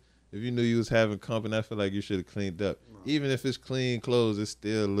niggas, if you knew you was having company, I feel like you should have cleaned up. Even if it's clean clothes, it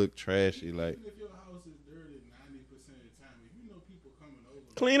still look trashy. Like, Even if your house is dirty 90% of the time, if you know people coming over,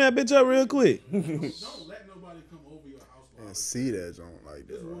 Clean that bitch up real quick. don't let nobody come over your house. And see that joint like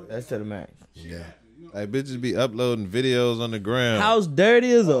that, right? That's to the max. Yeah. like bitches be uploading videos on the ground. House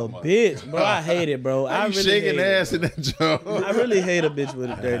dirty as a bitch, bro. I hate it, bro. I How you really shaking hate it. ass in that joint? I really hate a bitch with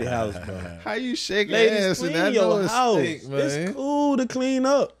a dirty house, bro. How you shaking Ladies, ass in clean that your joint? house. Stink, man. It's cool to clean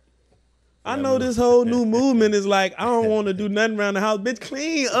up. I know this whole new movement is like, I don't want to do nothing around the house. Bitch,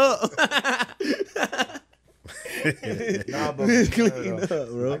 clean up. Nah, but Bitch, for real clean though, up,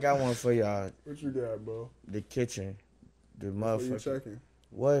 bro. I got one for y'all. What you got, bro? The kitchen, the What you motherfucker. checking?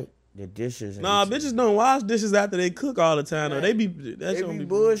 What? The dishes. and Nah, the- bitches don't wash dishes after they cook all the time. Though. They be that They shit be be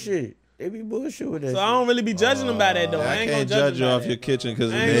bullshit. They be bullshit with that. So I don't really be judging them by that though. I I ain't gonna can't judge judge you them by off that. your kitchen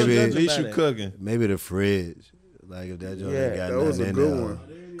because I ain't gonna Maybe- at judge least them you by cooking. Maybe the fridge. Like if that joint Yeah, ain't got That was nothing a in good there. one.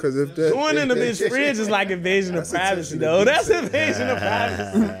 Cause if that Going in the bitch fridge is like invasion of privacy though. That's invasion of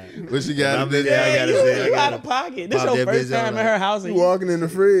privacy. What you got? I'm busy, I Yeah, gotta you, say, I you out gotta of pocket. This pop your that first bitch out time like- at her house. And you walking in the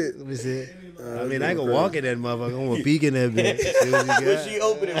fridge, Let me see. I mean, I ain't gonna walk in that motherfucker. I'm gonna peek in that bitch. See what you got. She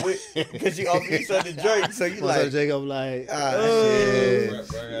open it with because she offered you something to drink. So you So like, Jacob like,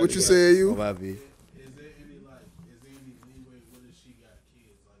 what you said, oh, you? my B. is there any leeway? What if she got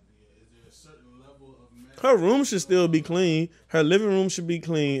kids? Like, is there a certain level of mess? her room should still be clean. Her living room should be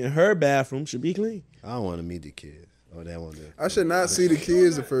clean, and her bathroom should be clean. I don't want to meet the kid. Oh, that one there. I should not see the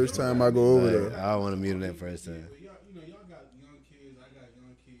kids the first time I go over Like, there. I don't want to meet him that first time. But y'all got young kids. I got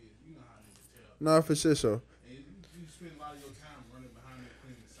young kids. You know how niggas tell. Nah, for shit, so. And you spend a lot of your time running behind them,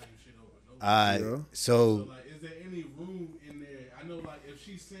 cleaning the same shit over and over. All right, Yeah. so Like, is there any room in there? I know, like, if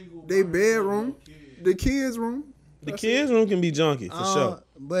she's single, They by herself, bedroom, no kids, the kids' room. The kids' room can be junky for sure.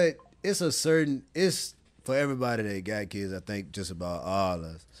 but it's a certain for everybody that got kids, I think just about all of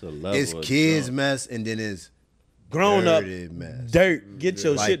us. It's a level It's of kids junk. mess and then it's Grown up dirty mess. dirt. Get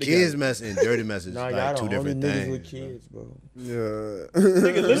your Like shit kids together. mess and dirty mess is Nah, y'all like the two only different niggas things. with kids, bro. Yeah.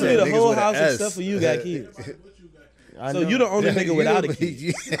 Nigga, literally the Niggas whole with a house S. except for you got kids. I So know. you the only nigga without a kid.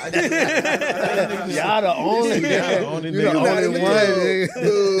 Y'all the only Only You the nigga. only one,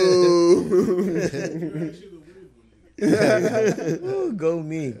 nigga. Ooh, go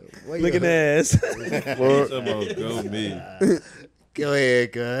me. Looking ass. Talking about go me. Go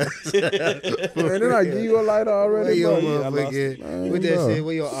ahead, cuz. Man, didn't I give you a lighter Where already, your bro? motherfucking, with that bro. shit,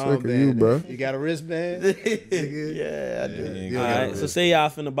 where your Sick of armband? you, bro. You got a wristband? Nigga. Yeah, I do. Ain't All got right, no so risk. say y'all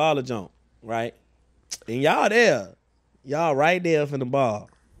finna ball a jump, right? And y'all there. Y'all right there finna ball.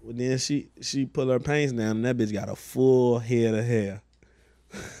 Well, then she pull her pants down and that bitch got a full head of hair.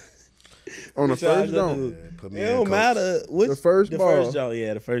 On the What y'all first gonna jump. do? Put me It in, don't coach. matter. Which, The first the ball. first jump,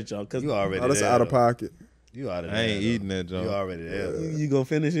 yeah, the first jump. Cause You already Oh, that's there. out of pocket. You out of I there. ain't though. eating that junk. You already there. you gonna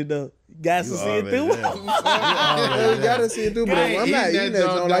finish it though. Got to You see it already through. there. Yeah, you gotta see it through, but I ain't I'm not eating eating that that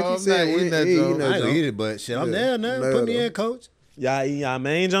junk, joint. Like dog. you I'm said, not we eating ain't that eating junk. that I ain't joint. eat it, but shit, I'm Yeah. there now. Nah, Put me though. in, coach. Y'all eat y'all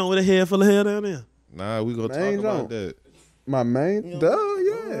main jump with a head full of hair down there. Nah, we gonna Main talk about jump. that. My main, duh,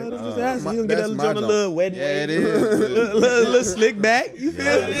 yeah. I'm just asking. You gonna get that's that my joint a jump. little wet. Yeah, it wavy? is. Little slick back. You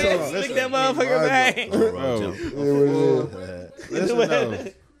feel me? Yeah. Slick that motherfucker My back. Bro, Yeah, what it is. listen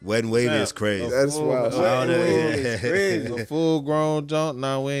though. Wet and wavy is crazy. That's wild. Out A full grown junk.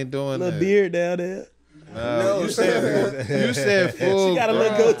 Nah, we ain't doing Little that. beard down there. Nah, you said full. She got a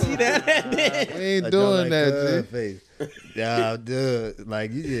little grown. goatee down there. We ain't doing that, G. face. Yeah, dude.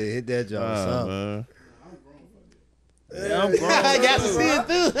 Like you just hit that job. Nah, Nah, man. Yeah, I'm grown. I got to see it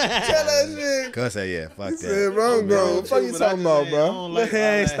through. Tell that shit. Cuz say yeah, fuck Said, that. bro, I'm grown. What the fuck you talking about, bro? Look,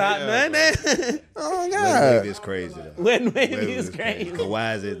 hair ain't stopped nothing. Oh, Wet and wavy God. is crazy though. Wet and Wavy wavy is crazy. 'Cause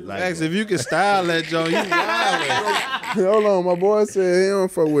why is it like? Max, if you can style that joint, you wild. Hold on, my boy said he don't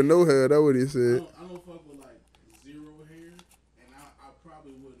fuck with no hair. That's what he said. I don't fuck with like zero hair, and I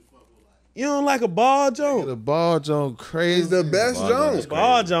probably wouldn't fuck with like. You don't like a ball The joint? ball joint crazy. He's the best joint.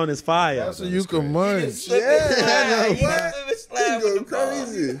 Ball joint is fire. So you can munch. Yeah, What? he go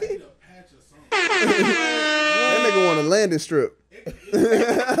crazy. Need a patch or something. That nigga want a landing strip. He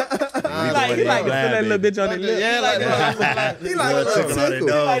like to feel that little bitch on the lip. Yeah, like He like a little Chicken on the tickle.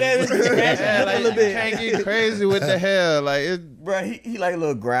 dog. Like that yeah, like a little bit. can't get crazy with the hair. Like it. Bro, he like a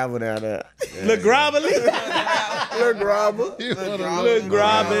little gravel down there. Look grobbly. Little grabber. Look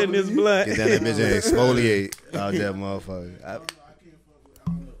grobber in his blood. Get down that bitch and exfoliate out that motherfucker. I can't fuck with.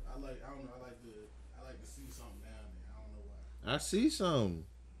 I don't know. I like to see something down there. I don't know why. I see some.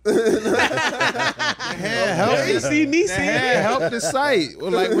 The hair help. You see me The see hair it. help the sight.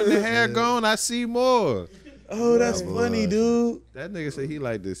 Well, like when the hair gone, I see more. Oh, that's funny, dude. That nigga said he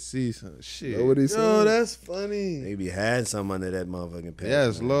like to see some shit. Know what he Yo, said? that's funny. They be hiding something under that motherfucking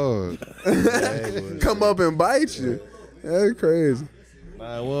pants. Yes, Lord. Come up and bite you. That's crazy.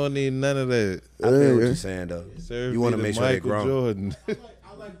 Nah, we don't need none of that. I feel what Yeah. you're saying though. Serve You wanna me the make sure they Michael grown. Jordan. I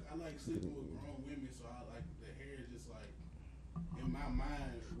like sleeping with grown women, so I like the hair just like in my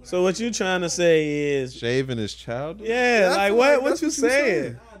mind. when So what you trying to say is, Shaving his child. yeah, That's like what- what that's you what you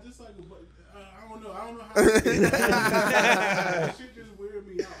saying? just like I don't know. I don't know how. Shit just weird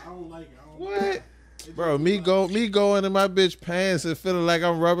me out. I don't like it. I don't like What? it. Bro, me going in my bitch pants and feeling like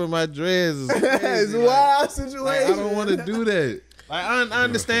I'm rubbing my dreads is It's crazy. a Like, wild situation. I don't want to do that. Like I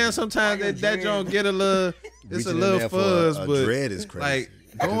understand sometimes that don't get a little, it's a Reaching in little there for fuzz, a but dread is crazy. like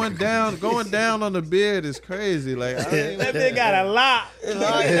going down on the beard is crazy. Like I ain't That bitch got a lot. Hell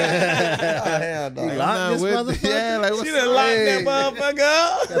no. Lock not this with motherfucker? yeah, like what's She done locked that hey. motherfucker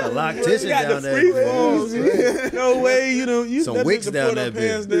up. Got a lock She tissue got down the there. free falls. No way, you know, you Some that wicks bitch down put her that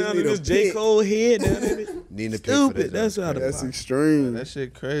pants bitch. down and this J. Cole head down there. Need to pick for Stupid. that. That's how That's the extreme. That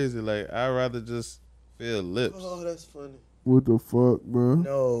shit crazy. Like I'd rather just feel lips. Oh, that's funny. What the fuck, bro?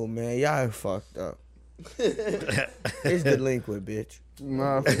 No, man, y'all fucked up. It's delinquent, bitch.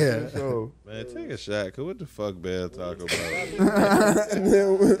 Nah, for sure. Man, take a shot. Cause what the fuck Bear talk about?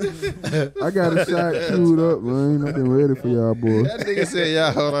 I got a shot queued up, man. I've been ready for y'all, boys. That nigga said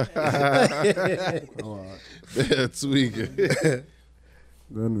y'all hold on. Bear tweaking. That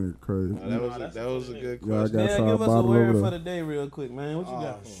nigga crazy. That was a good Y'all question. got Man, some give us a bottle word over for there. the day real quick, man. What you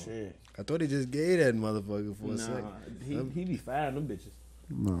got for Shit. I thought he just gave that motherfucker for a Nah, second. he be firing them bitches.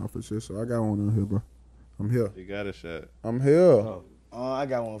 Nah, for sure. So I got one in here, bro. I'm here. You got a shot. I'm here. I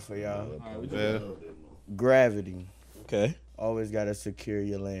got one for y'all. Bear. Gravity. Okay. Always gotta secure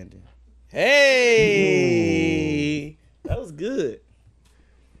your landing. Hey, that was good.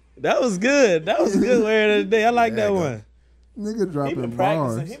 That was a good word of the day. I like that one. Nigga He dropping been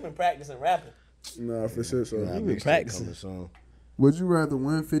bars. practicing. He been practicing rapping. Nah, for sure. So, Nah, been mixtape practicing. coming soon. would you rather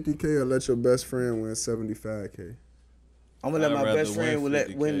win 50K or let your best friend win 75K? I'm gonna let I'd my rather best friend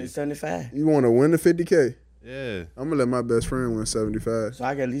win win 50K. 75, You want to win the 50K? Yeah. I'm gonna let my best friend win 75. so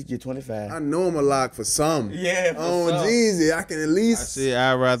I can at least get 25. I know I'm a lock for some. Yeah, for Oh, some. Jeezy, I can at I least see.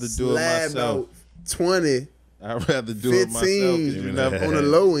 I'd rather do it slab myself. out 20, I'd rather do it myself. 'Cause 15 you never. on the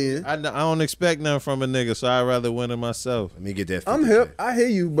low end. I don't expect nothing from a nigga, so I'd rather win it myself. Let me get that 50K. I'm hip. I hear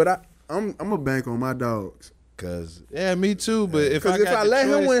you, but I'm a bank on my dogs. Cause Yeah, me too. But if Because if got I the let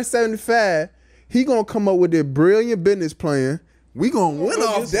him choice- win 75, he gonna come up with this brilliant business plan. We gonna win go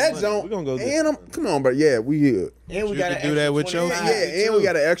off get some that money. joint. We gonna go get And come on, bro. Yeah, we good. And we You got can do that with your Yeah, family, and we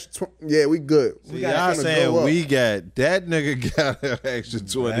got an extra. Yeah, we good. See, gotta y'all finna saying go up. we got that nigga got an extra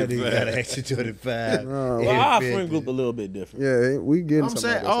that 25. nigga got an extra 25. Well, our friend group a little bit different. Yeah, we getting. I'm something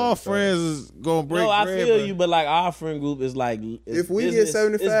saying out of all 75. friends is gonna break No, I bread, feel but you, but like our friend group is like If we business, get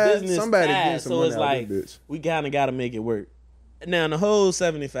 75, it's business somebody tied, getting some so money it's out like this bitch. we kind of got to make it work. Now the whole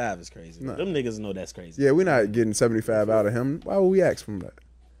 75 is crazy. Nah. Them niggas know that's crazy. Yeah, we're not getting 75 out of him. Why would we ask from that?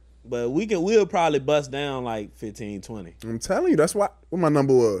 But we'll probably bust down like 15, 20. I'm telling you, that's what my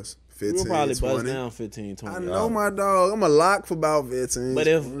number was. 15, We'll probably 20. bust down 15, 20. I know my dog. I'm a lock for about 15. But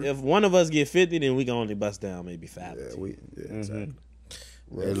if 20. if one of us get 50, then we can only bust down maybe 5. Exactly. They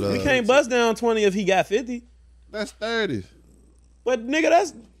We love- can't bust down 20 if he got 50. that's 30. But nigga,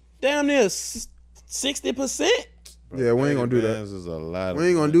 that's damn near 60%. Yeah, we ain't gonna do that. Bands is a lot. We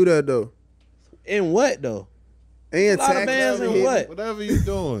ain't gonna do that though. In what though? And A lot of tax bands liability. in what? Whatever you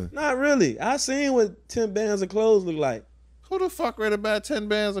doing. Not really. I seen what 10 bands of clothes look like. Who the fuck ready to buy 10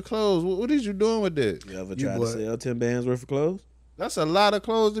 bands of clothes? What is you doing with that? You ever You tried to what? sell 10 bands worth of clothes? That's a lot of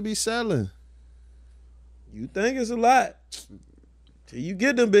clothes to be selling. You think it's a lot. Till you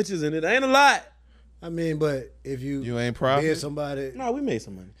get them bitches and it ain't a lot. I mean, but if you You ain't being profit. somebody, No, we made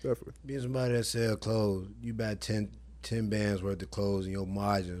some money. Definitely. being somebody that sell clothes, you buy 10 bands worth of clothes and your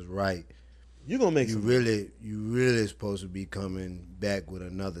margins right. You gonna make You some really supposed to be coming back with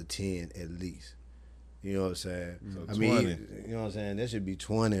another 10 at least. You know what I'm saying? So I mean, 20. you know what I'm saying? That should be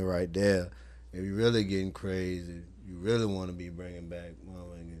 20 right there. If you're really getting crazy, you really want to be bringing back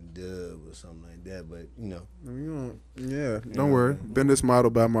motherfucking Dub or something like that. But, you know. Yeah, don't worry. Business model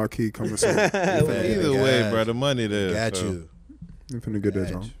by Marquis coming soon. Either way, Guys, bro, the money there. Got so. you. You finna get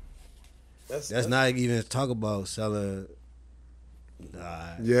that Got on. you. That's not even talk about selling.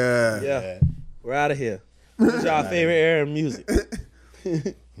 Nah. Yeah. Yeah. We're out of here. What's y'all favorite era of music?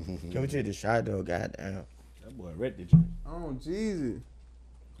 Can we take the shot though? Goddamn. That boy read the joint. Oh, Jeezy.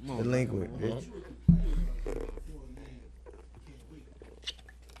 Dlequint, bitch.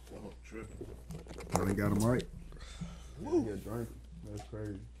 Finally got him right. Woo. That's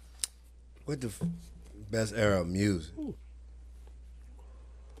crazy. What the best era of music?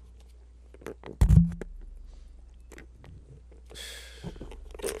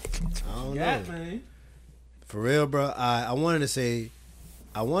 I don't know. man. For real, bro. I wanted to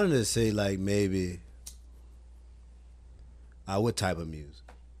say like maybe. What type of music?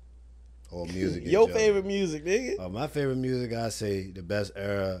 Or music? in Your general. favorite music, nigga. My favorite music, I say the best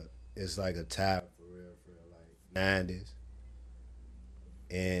era is like a top for real, like 90s.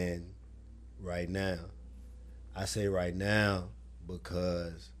 And right now, I say right now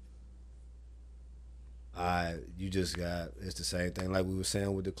because you just got, it's the same thing like we were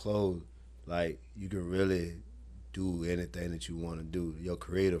saying with the clothes. Like you can really do anything that you want to do. Your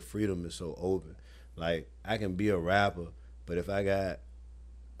creative freedom is so open. Like I can be a rapper, but if I got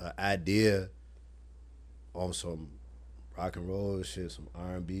an idea on some rock and roll shit, some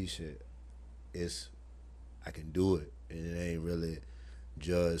R&B shit, I can do it, and it ain't really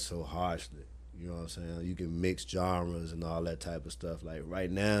judged so harshly. You know what I'm saying? You can mix genres and all that type of stuff. Like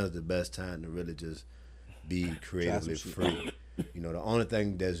right now is the best time to really just be creatively free. You know, the only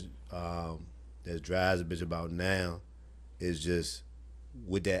thing that drives a bitch about now is just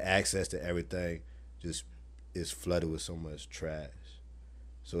with that access to everything, just it's flooded with so much trash.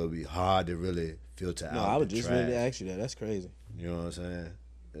 So it'd be hard to really filter out. I would the just trash. really ask you that. That's crazy. You know what I'm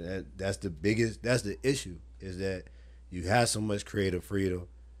saying? That's the issue, is that you have so much creative freedom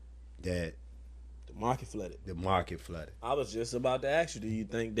that The market flooded. the market flooded. I was just about to ask you, do you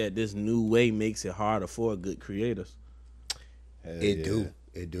think that this new way makes it harder for good creators? Hell It yeah.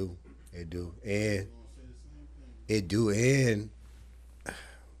 do. And and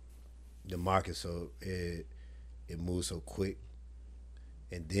the market it moves so quick.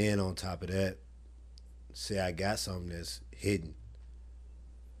 And then on top of that, say I got something that's hidden,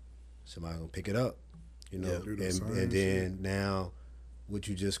 somebody gonna pick it up, you know. do the and same then now what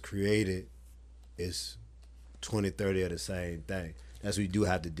you just created is 20, 30 of the same thing. That's what you do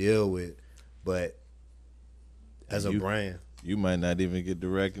have to deal with But as a brand, you might not even get the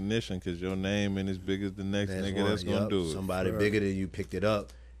recognition because your name ain't as big as the next nigga that's gonna do it. Somebody bigger than you picked it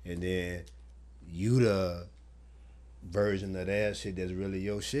up, and then you the version of that shit that's really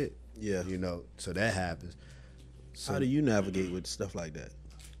your shit. Yeah. You know, so that happens. So How do you navigate with stuff like that?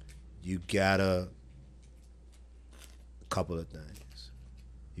 you gotta, a couple of things.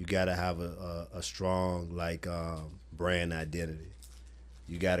 You gotta have a strong brand identity.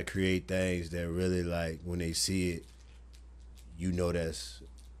 You gotta create things that really like when they see it, you know that's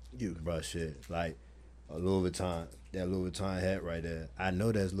You. bruh shit. Like a Louis Vuitton, that Louis Vuitton hat right there. I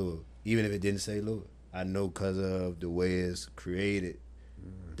know that's Louis, even if it didn't say Louis. I know because of the way it's created.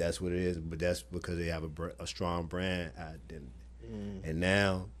 That's what it is. But that's because they have a strong brand identity. And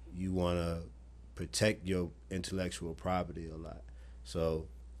now you want to protect your intellectual property a lot. So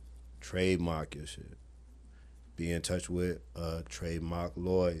trademark your shit. Be in touch with a trademark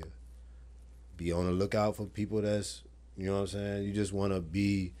lawyer. Be on the lookout for people that's, you know what I'm saying? You just want to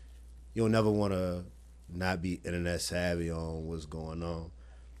be, you'll never want to not be internet savvy on what's going on.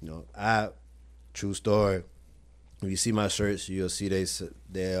 You know, true story, when you see my shirts, you'll see they say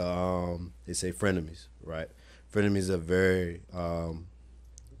frenemies, right? Frenemies are very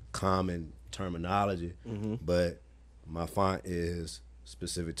common terminology, but my font is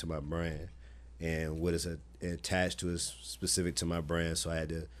specific to my brand, and what is attached to is specific to my brand, so I had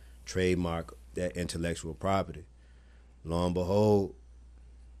to trademark that intellectual property. Lo and behold,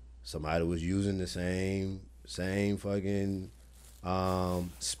 somebody was using the same fucking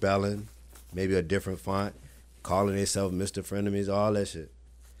spelling, maybe a different font, calling themselves Mr. Frenemies, all that shit.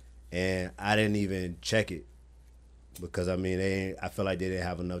 And I didn't even check it because I feel like they didn't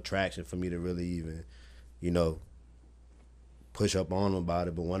have enough traction for me to really even, you know, push up on them about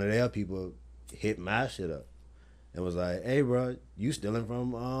it. But one of their people hit my shit up and was like, "Hey, bro, you stealing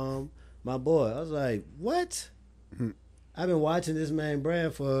from my boy?" I was like, "What?" I've been watching this man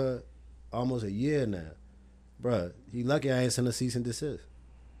brand for almost a year now. Bruh, he lucky I ain't sent a cease and desist.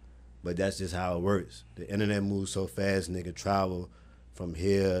 But that's just how it works. The internet moves so fast, nigga, travel from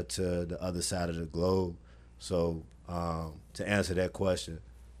here to the other side of the globe. So to answer that question,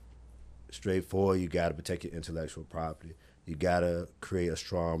 straightforward, you gotta protect your intellectual property. You gotta create a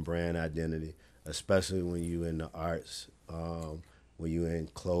strong brand identity, especially when you in the arts, when you in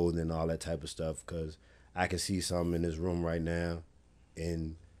clothing, all that type of stuff, because I can see something in this room right now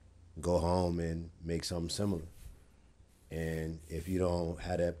and go home and make something similar. And if you don't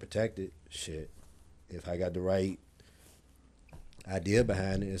have that protected, shit, if I got the right idea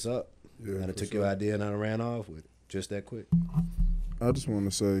behind it, it's up. Yeah, I took your idea and I ran off with it just that quick. I just want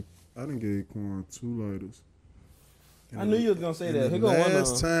to say, I done gave Quan 2 lighters. I knew you was gonna say that. The Here go one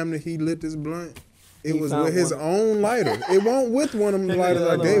last time that he lit this blunt, it He was found with his one. own lighter. It wasn't with one of them lighters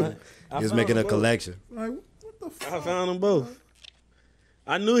I gave him. He was making a collection. Like, what the fuck? I found them both.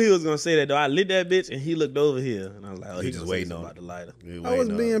 I knew he was gonna say that though. I lit that bitch and he looked over here and I was like, "Oh, He he's just just waiting waiting on about the lighter." I was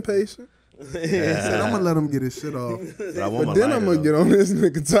being patient. I said, I'm going to let him get his shit off. But then I'm going to get on this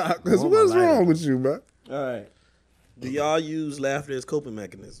nigga top. Because what's wrong with you, bro? All right. Do y'all use laughter as coping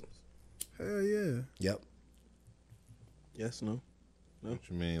mechanisms? Hell yeah. Yep. Yes, no? What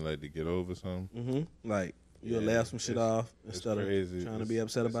you mean, like to get over something? Mm-hmm. Like, you'll laugh some shit off instead of trying to be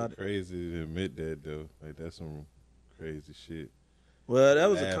upset about it? It's crazy to admit that, though. Like, that's some crazy shit. Well, that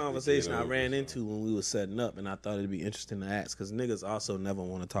was a Laugh to conversation get I over ran something. into when we was setting up, and I thought it'd be interesting to ask, because niggas also never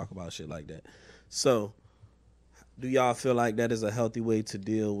want to talk about shit like that. So, do y'all feel like that is a healthy way to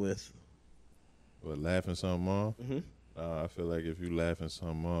deal with? But laughing something off? Mm-hmm. I feel like if you laughing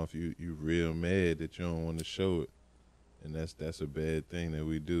something off, you real mad that you don't want to show it. And that's a bad thing that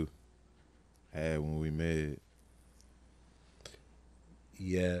we do. Have when we mad.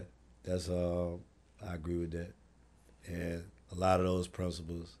 Yeah, that's I agree with that. And a lot of those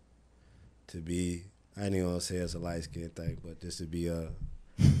principles to be, I ain't even gonna say it's a light skin thing, but just to be a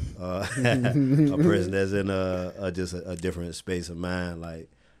person that's in just a different space of mind. Like,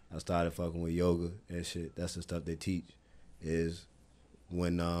 I started fucking with yoga and shit. That's the stuff they teach. Is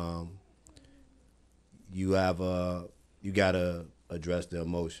when you gotta address the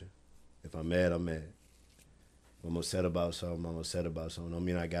emotion. If I'm mad, I'm mad. If I'm upset about something, I'm upset about something. I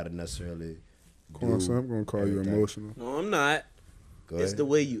mean, I gotta necessarily. Quan, so I'm going to call you everything. emotional. No, I'm not. Go It's ahead. the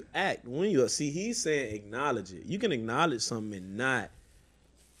way you act. When you see, he's saying acknowledge it. You can acknowledge something and not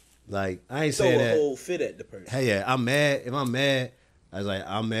Like, I ain't throw saying a that. whole fit at the person. Hey, yeah, I'm mad. If I'm mad, I was like,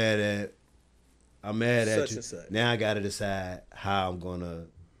 I'm mad at Such you. and such. Now I gotta decide how I'm gonna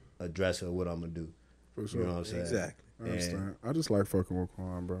address it or what I'm gonna do. For sure. You know what I'm saying? Exactly. I understand. I just like fucking with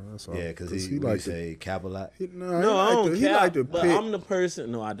Quan, bro. That's all. Yeah, because he like to say cap a lot. No, I don't he like to but pick. I'm the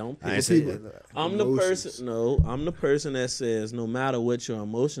person. No, I don't pick. I ain't say that. I'm the person. No, I'm the person that says no matter what your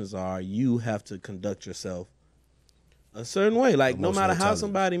emotions are, you have to conduct yourself a certain way. Like no matter how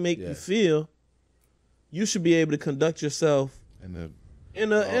somebody make you feel, you should be able to conduct yourself in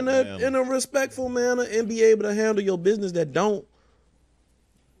a respectful manner and be able to handle your business that don't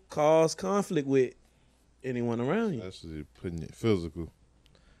cause conflict with anyone around you. That's putting it physical.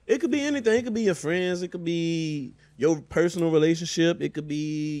 It could be anything. It could be your friends. It could be your personal relationship. It could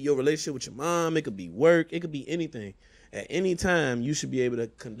be your relationship with your mom. It could be work. It could be anything. At any time, you should be able to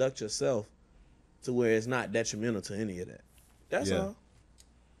conduct yourself to where it's not detrimental to any of that. That's all.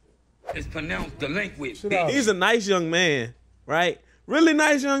 It's pronounced Dlequint, bitch. He's a nice young man, right? Really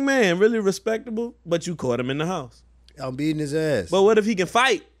nice young man, really respectable, but you caught him in the house. I'm beating his ass. But what if he can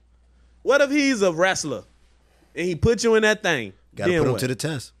fight? What if he's a wrestler and he put you in that thing? Gotta put him to the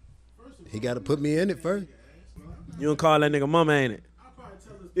test. He gotta put me in it first. You gonna call that nigga mama, ain't it?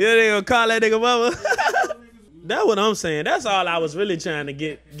 Yeah, they gonna call that nigga mama. That's what I'm saying. That's all I was really trying to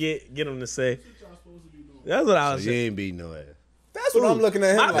get him to say. That's what I was So you saying. ain't beating no ass. That's what I'm looking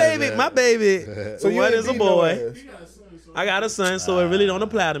at him My baby. So you what ain't is a beating no boy? ass. I got a son, so it really don't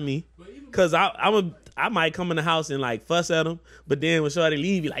apply to me. Cause I might come in the house and like fuss at him, but then when Shorty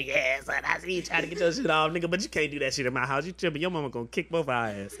leave, you like, yeah, son, I see you trying to get your shit off, nigga, but you can't do that shit in my house. You tripping? Your mama gonna kick both our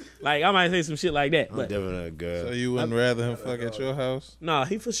ass. Like I might say some shit like that. I'm But different a girl. So you wouldn't rather him fuck at your house? nah,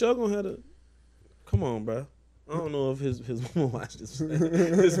 he for sure gonna have to. Come on, bro. I don't know if his woman watched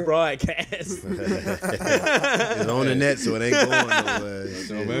this broadcast. It's on the net, so it ain't going nowhere.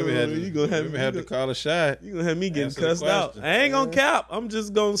 So maybe you gonna have to call a shot. You gonna have me getting Answer the cussed out. question. I ain't gonna cap. I'm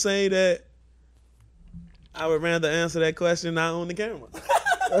just gonna say that I would rather answer that question not on the camera.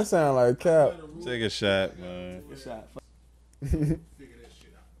 That sound like cap. Take a shot, man. Good shot.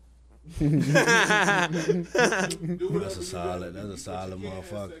 That's a solid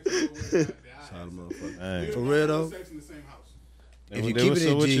motherfucker. Solid motherfucker. For real though. If you keep it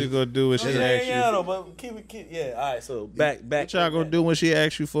in what G, you gonna do when she asks you? Yeah, but keep. Yeah, all right. So back. What y'all gonna do when she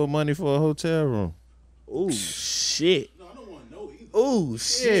asks you for money for a hotel room? Ooh shit. Ooh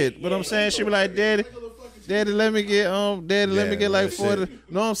shit. But I'm saying she be like, Daddy, let me get let me get like 40.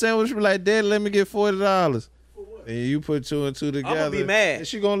 Know what I'm saying? She be like, Daddy, let me get $40. And you put two and two together. I'm gonna be mad. And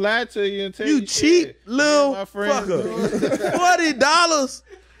she gonna lie to you and tell you, You cheap little my friend. fucker. $40.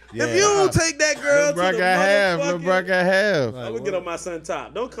 Yeah. If you don't take that girl Lil' bro to the got half. Lil' motherfucking... bro got half. I'm gonna get on my son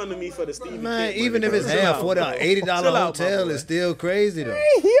top. Don't come to me for the Stevie man, King even money, if it's bro. half, Chill $40, out, $80 Chill out, my hotel boy. is still crazy though.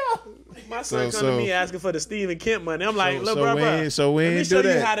 My son So- come to me asking for the Stephen Kent money. I'm like, look, so bro, we bro. ain't- so we let me ain't show do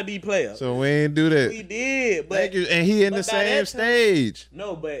you that. how to be player. So we ain't do that. We did, but Thank you. And he in but the by that same time- stage.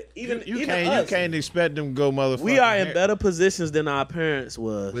 no, but even You even us, can't expect them to go motherfucker. we are in better positions than our parents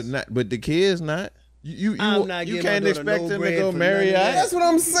was. But the kids not. You I'm not you giving can't my daughter expect no them to bread go for marry none of out. that. That's what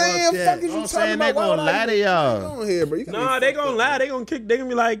I'm saying. Fuck that. Fuck is you I'm talking saying they about? Why gonna would I lie to even y'all. on here, bro? You No, they gonna lie. They gonna kick. They gonna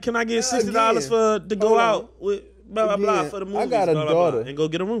be like, "Can I get $60 to go Hold on. out with blah blah blah Again, for the I movies?" got a blah, blah, daughter. blah, and go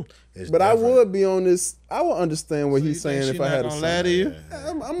get a room. It's But I different. would be on this. I would understand what So he's you think saying she if I not had a gonna son. lie to you?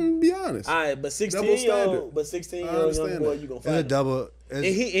 I'm gonna be honest. All right, but Double 16-year-old, standard. I young understand boy, that. you gonna It's a fight. double. And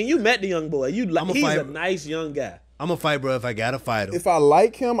you met the young boy. You like I'ma he's fight. a nice young guy. I'm gonna fight, bro. If I gotta fight him. If I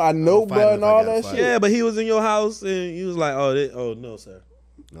like him, I know, I'ma fight bro, him and if I all gotta that fight. shit. Yeah, but he was in your house and you was like, "Oh no, sir."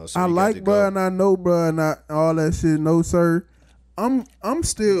 No, so I you got like to bro go. and I know bro and all that shit. No sir, I'm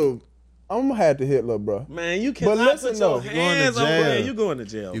gonna have to hit little bro. Man, you But cannot listen, put your though, you going to hands on jail. man. You going to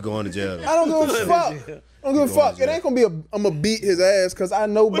jail. You going to jail. I don't give a fuck. I don't give a fuck. It ain't gonna be I'm gonna beat his ass because I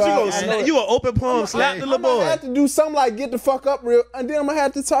know What bro. you gonna I know slap? it. You an open palm slap the I'm little gonna boy? have to do something like get the fuck up real, and then I'm gonna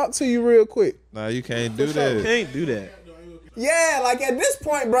have to talk to you real quick. Nah, you can't do that. Can't do that. Yeah, like at this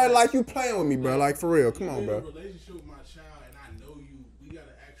point, bro, like you playing with me, bro. Like for real. Come on, bro. Relationship with my child, and I know you. We got an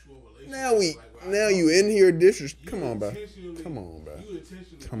actual relationship. Now you in here Come on, bro. Come on, bro.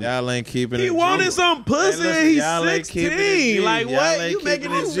 Y'all ain't keeping it. He wanted some pussy. listen, He's y'all ain't keeping it 16. G. Like Y'all what? ain't You making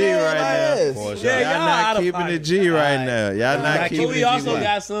keeping this it G right now. Yes. Yeah, Y'all y'all not out of keeping pocket. it G right now. Y'all not But keeping it we G. also right.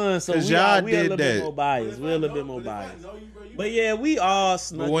 got sons, so 'Cause we y'all a little did bit that. more biased. We're a little bit more biased. But yeah, we all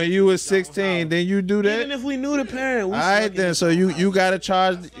snuck. But when you was 16, then you do that. Even if we knew the parent, we All right snuck then. in. So you gotta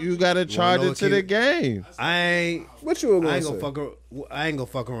charge it know to the kid? game. I ain't. What you were I gonna ain't say? gonna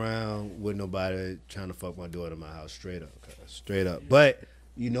fuck around with nobody trying to fuck my daughter in my house. Straight up. But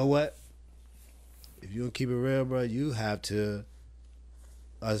you know what? If you don't keep it real, bro, you have to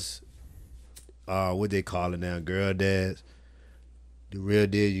what they call it now, girl dads. The real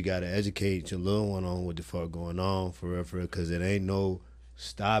deal, you gotta educate your little one on what the fuck going on for real, because it ain't no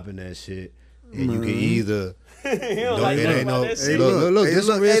stopping that shit. and you can either. Like it ain't no. that shit. Look, Hey, this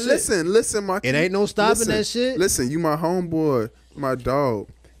some real shit. listen, Mark. It ain't no stopping that shit. Listen, you my homeboy, my dog.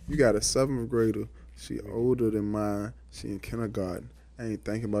 You got a 7th grader. She older than mine. She in kindergarten. I ain't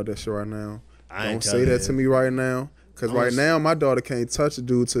thinking about that shit right now. Don't say that to me right now. Because right now, my daughter can't touch a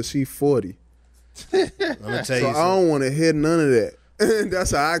dude till she 40. I'm gonna tell you So I something. don't want to hear none of that.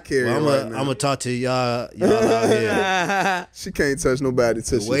 That's how I carry it right I'm now. gonna talk to y'all out here. She can't touch nobody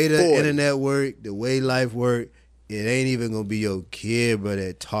till The she's way 40. the internet work, the way life work, it ain't even gonna be your kid, bro,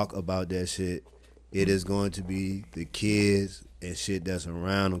 that talk about that shit. It is going to be the kids and shit that's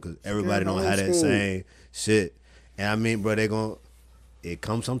around them, because everybody don't have that same shit. And I mean, bro, it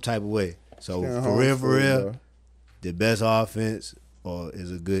comes some type of way. So for real, bro. the best offense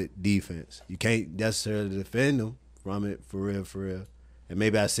is a good defense. You can't necessarily defend them from it, for real. And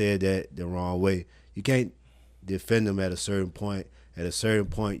maybe I said that the wrong way. You can't defend them at a certain point. At a certain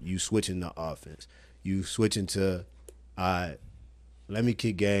point, you switching the offense. You switching to, let me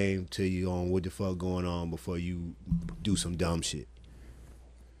kick game to you on what the fuck going on before you do some dumb shit.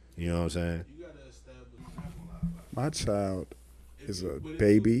 You know what I'm saying? My child is a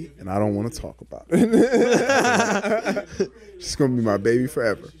baby, and I don't want to talk about it. She's going to be my baby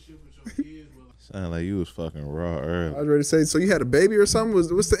forever. Sound like you was fucking raw early. I was ready to say, so you had a baby or something?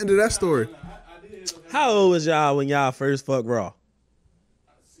 What's the end of that story? How old was y'all when y'all first fucked raw?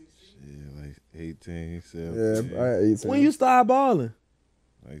 Yeah, like 18, Yeah, 17, I had 18. When you started balling?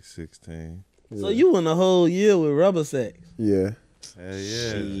 like 16. So you went a whole year with rubber sex? Yeah. Hell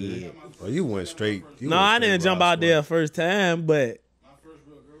yeah. Well, you went straight. No, I didn't jump out there first time, but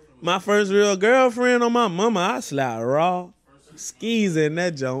my first real girlfriend on my mama, I slapped raw. Skis in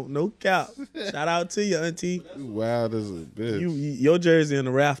that joint, no cap. Shout out to you, auntie. You wild as a bitch. Your jersey in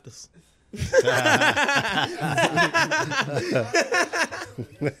the rafters.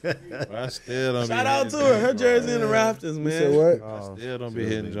 I still don't Shout be out hitting to her. Her Jones jersey in the raw. rafters, man. You said what? I still don't be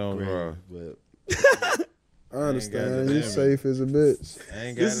hitting Jones raw. But I understand. got You it, safe as a bitch. I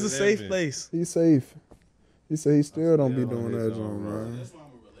ain't got This is it a safe in me. place. He's safe. He said he still don't be Still doing don't that, hit John, John, man.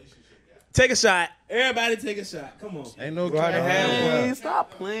 Take a shot. Everybody take a shot. Come on. Ain't no Right camera. Man,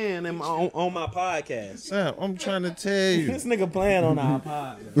 stop playing on my podcast. Sam, I'm trying to tell you. This nigga playing on our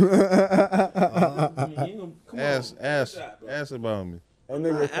podcast. Ask about me. That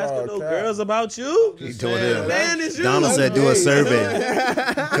nigga Asking called no Cap. girls about you. he doing it. Man, it's you. Donald said do a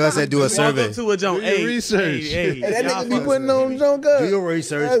survey. Cuz said do a Walk survey. up to a joint. Do your Hey, research. Hey, Hey, that y'all nigga be fuck- putting on John Do your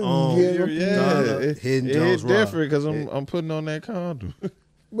research That's on good. Yeah, Hidden it Jones hit raw. different because I'm putting on that condom.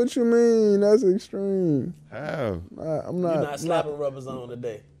 What you mean? That's extreme. How? I'm You not. not slapping rubbers on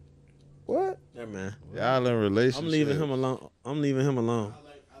today. What? Yeah, man. Y'all in relationship. I'm leaving him alone.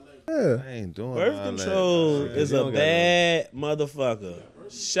 Yeah. I ain't doing Birth all control that. is a bad motherfucker.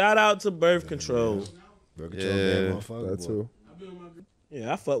 Shout out to birth control. Birth Yeah. control, bad motherfucker, That boy. too.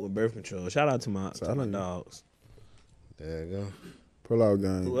 Yeah, I fuck with birth control. Shout out to my dogs. There you go. Pull out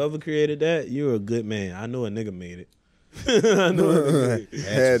game. Whoever created that, you're a good man. I know a nigga made it. I know a nigga made it.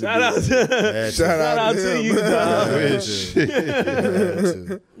 Had to Shout be. out to Had Shout shout out to to him. you, dog.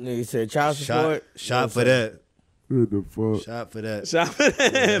 Nigga said child support. Shot for that. What the fuck? Shot for that. Shout for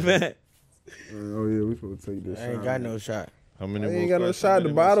that, man. Oh yeah, we supposed to take this. I ain't got no shot. How many I more ain't got no questions? shot. How The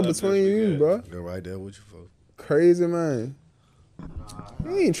many more bottle subjects between we you, got? bro. Go right there with you, folks. Crazy man.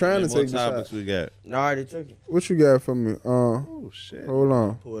 You ain't trying to How many take more the topics shot. we got? No, I already took it. What you got for me? Oh shit. Hold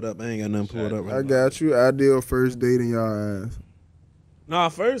on. Pull it up. I ain't got nothing pulled up right I now. got you. Ideal first date in y'all ass. Nah,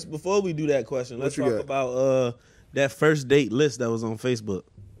 first, before we do that question, let's What you talk got? about that first date list that was on Facebook.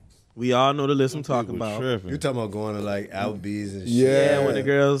 We all know the list I'm talking People about. tripping. You talking about going to like Applebee's and shit? Yeah. Yeah, with the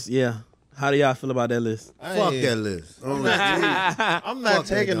girls. Yeah. How do y'all feel about that list? Fuck that list. I'm not Fuck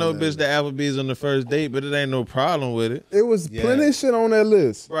taking that no dumb bitch to Applebee's on the first date, but it ain't no problem with it. It was Yeah. plenty of shit on that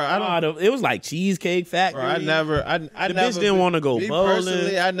list. Bro, I don't. It was like Cheesecake Factory. Bro, I The never bitch didn't want to go me bowling.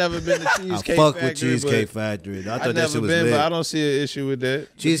 personally, I never been to I Cheesecake fuck Factory. with Cheesecake but Factory. I I thought that never shit was been, but I lit. don't see an issue with that.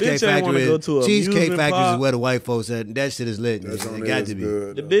 Cheesecake bitch ain't wanna Factory. go to a Cheesecake amusement Factory park. is where the white folks at. And that shit is lit. That's on It there got is to be.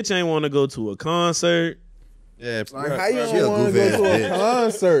 good. The bitch ain't want to go to a concert. Yeah, Like, bro, how you She a don't want to go goofy to a ass bitch. bro,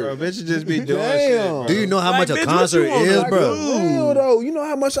 concert? bitches just be doing Damn. shit. Bro. Do you know how Like, much a bitch, what concert you want, is, like, bro? Real though, you know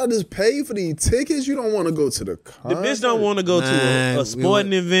how much I just paid for these tickets. You don't want to go to the The concert. bitch don't want to go to Man, a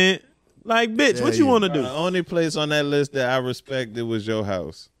sporting event. Like, bitch, Yeah, what you you- want to Bro, do? the only place on that list that I respected was your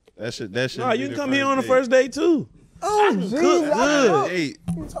house. That shit. Nah, you can come here on the first date too. Oh, jeez, Cook I know. good. Eight.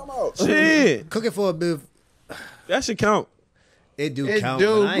 What you talking about? Shit, Cooking for a bit. that should count. It do It count, do,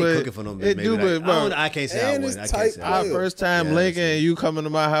 but I ain't but- cooking for no bitch. it Maybe do, like, but, bro, I can't say I and wouldn't. it's I can't tight say play. I Our would. first time Yeah, linking that's and you coming to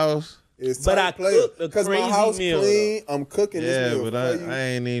my house. It's But tight I play cooked a because my crazy house meal, clean. I'm cooking this Yeah, meal but for you. I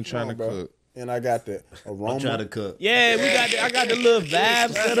ain't even trying Come to on, bro. cook. and I got the aroma. I'm trying to cook. Yeah, I got the little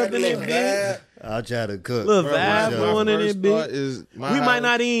vibe set up in it, bitch. I'll try to cook. Little For vibe sure. going in it, bitch. Is We might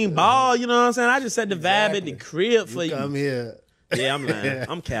not even ball, you know what I'm saying? I just set the vibe at the crib for you. Come here. Yeah, I'm lying.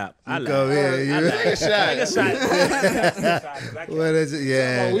 I'm cap. I lie. Come here. You Take a shot. What is it?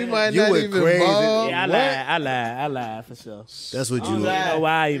 Yeah. We might you not went even crazy. ball. Yeah, I lied for sure. That's what I you don't like. know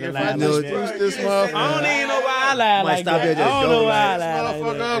why I even lied. know like it. that. This motherfucker. I don't even know why I lied Might like stop that. at the I don't know door, why I like, lied like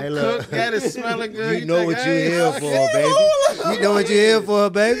Motherfucker that. Hey, up, look. cook, got it smelling good. You know what you here for. for, baby. You know what you here for,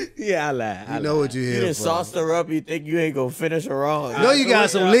 baby. Yeah, I lied. You know what you You here done for. sauced her up. You think you ain't gonna finish her wrong? No, you got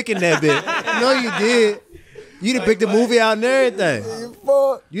some lick in that bitch. No, you did. You done picked the movie out and everything.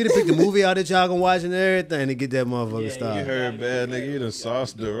 You done picked the movie out that y'all can watch and everything to get that motherfucker You started. heard bad nigga, you done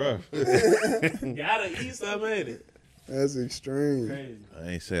sauced her up. Gotta eat something, ain't it? That's extreme. Crazy. I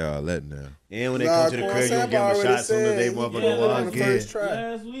ain't say all that now. And when they Nah, come to the Quan crib, you Sampa gonna give them a already shot soon as they said motherfucker he did it on walk the in. first try.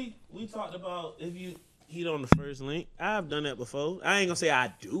 Last week we talked about if you heat on the first link. I've done that before. I ain't gonna say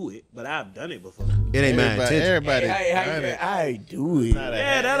I do it, but I've done it before. It ain't my intention. Everybody. I do it.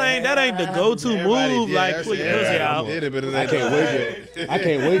 Yeah, that ain't the go-to move. Like put your pussy out. I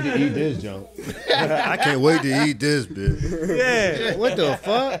can't wait to eat this junk. I can't wait to eat this bitch. Yeah, What the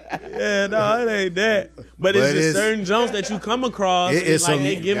fuck? yeah, no, it ain't that. But it's just certain jumps that you come across. It's like some-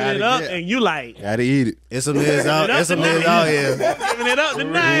 they giving it gotta up, get- and you like Gotta eat it. It's some niggas out. It's some niggas out here. giving it up Who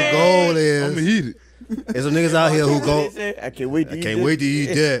tonight. goal is? I'ma eat it. There's some niggas out here who go. I can't wait to I eat can't this. wait to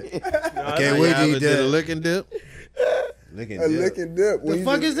eat that. I can't wait to Y'all eat ever did a that. lick and dip? Licking A lick and dip. When The you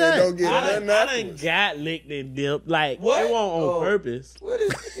fuck just- is that? Don't get I nothing done afterwards. got licked and dipped. Like What? it won't on Oh. purpose. What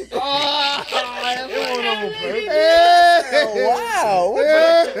is It won't on purpose. Wow.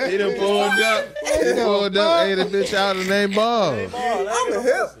 He done pulled up. He done pulled up, ate a bitch out and they ball. I'm a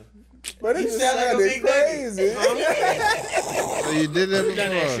hip. But it just sound like a sounded big crazy. So you did that Done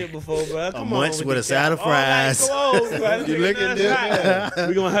that before? shit before, bro. Come munch on with a the side of cap. All right, fries. come on, bro. You licking Take dip? another shot.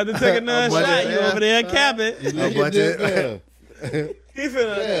 We gonna have to take another munch shot. it, You over there cap it. A bunch of. He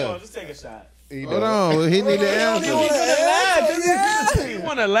finna. Come on, just take a shot. Hold on, he need to answer. He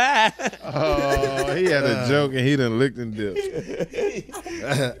wanna lie. Oh, he had a joke and he done licked and dipped. Look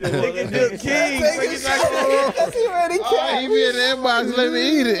at this king. Oh, he be in the inbox, let me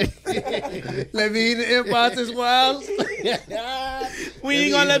eat it. Let me eat the inbox as well. We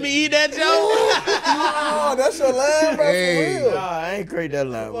ain't gonna let me eat that joke. Oh, that's your line, bro. Hey. For real. Nah, I ain't create that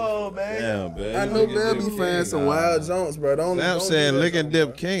line. Oh man. Damn, man. I know they'll be finding some wild joints, bro. Don't I'm do saying that. lick and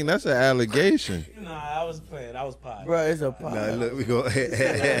dip king, that's an allegation. Nah, I was playing. I was pot. Bro, it's a pot. Nah, look, we go. But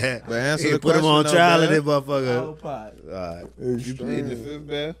answer Hey, the put him on question, trial though, in that man. I motherfucker. was pot. All right. You plead the fifth,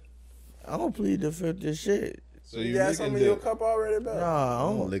 man? I don't plead the fifth this shit. So You you got lick some and in your dip. cup already, bro? Nah, I I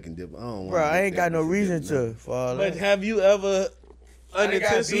don't don't. lick and dip. I don't Bro, want I ain't got no reason to for all But that. have you ever I done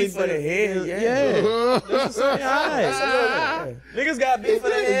got unintentionally beef for the head, yeah. Yeah. Niggas got beef for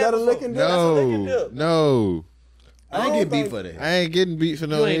the Is head. that a lick and dip? No. I ain't get beat for that. I ain't getting beat for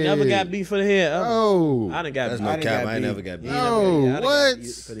no You ain't head. never got beef for the head. No. I done got That's beef. no done cap. got I ain't beat. never got beat. No, what?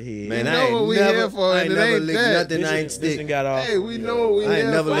 For the head. Man, know I ain't what we never, here for, I and ain't it never ain't licked that. nothing. I ain't Bitch stick. got off. Hey, we know what we I ain't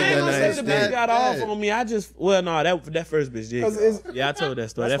here never for. I ain't licked gonna nothing. say the bitch stick. got off on me. I just that first bitch did. 'Cause it's- Yeah, I told that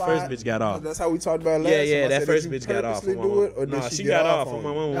story. That That's first why- bitch got off. That's how we talked about last Yeah, time. yeah, I that said, first did you bitch got off purposely on my do mama. it, or Nah, did she get got off off on on my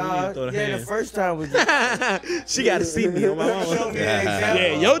you? mama. We Nah, didn't throw the yeah, the hand. first time was just She got to see me on my mama.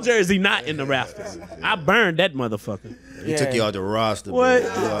 Yeah, your jersey not in the rafters. I burned that motherfucker. He took you out the roster. What?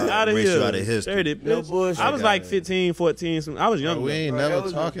 Bro. Out of Erased here. you out of history. Dirty No bitch. bullshit. I was like 15, 14. I was young. We ain't Bro, never that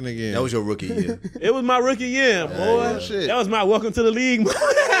was talking again. That was your rookie year. It was my rookie year, boy. Shit. That was my welcome to the league.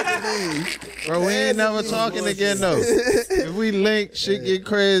 Bro, we ain't never talking again, though. If we link, shit get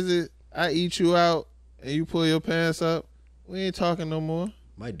crazy, I eat you out, and you pull your pants up, we ain't talking no more.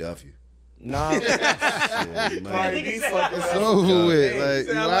 Might duff you. nah. Yeah, Cardi B fucking It's over with. Like,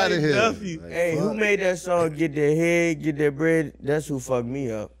 you Sound out of here. Duffy. Hey, who made that song? Get their head, get their bread. That's who fucked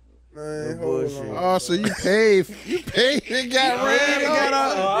me up. Man, No hold bullshit. on. Oh, so you paid and got ran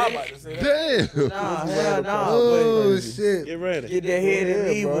off. Damn. Nah, hell nah. Oh But shit! Get ready. get their head in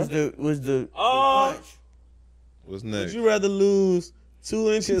me bro. was the Oh, punch. What's would next? you rather lose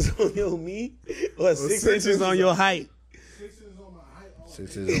 2 inches on your meat or 6 inches on your height? 6 inches on my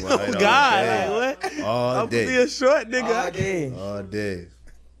height. Oh all God, day. like what? All I'm gonna be day. a short All nigga. day. All day.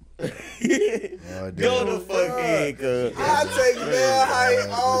 All day. Go the fuck in, cuz. I take Bell height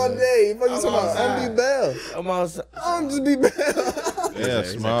all day. Fuck you talking about? I'm be Bell. I'm outside. I'm just be Bell. Yeah, He's like,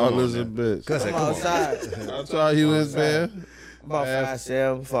 small come on, as a man. bitch. Cuz I'm come on. outside. I thought he was bad. About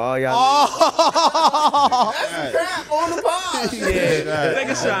 5'7" for all y'all. Crap on the pod. Yeah, take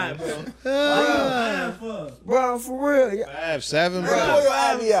a shot, bro. Bro, for real. Yeah. 5'7", Pull bro. your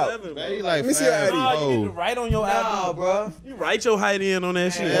ID out. Man, you like Let me see your ID. Nah, you need to 5'4". write on your Nah, ID. bro. You write your height in on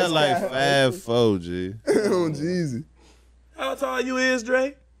that shit. Yeah, like 5'4", G. Oh, Jeezy. How tall you is,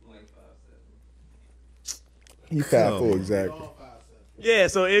 Dre? You 5'4", exactly. Yeah,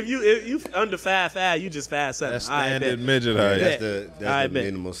 so if you under 5'5", you just 5'7". That's All right, standard bet. midget Yeah. height. That's the I bet.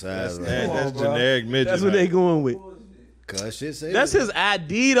 minimal size. That's generic midget That's what they height. going with. Cause shit say That's his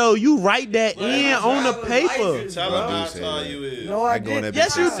ID though. You write that in on the paper. Tell him how tall you is. No, I I go in didn't.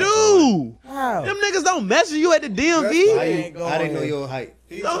 that Yes, you do. How? Them niggas don't measure you at the DMV. I didn't know your height.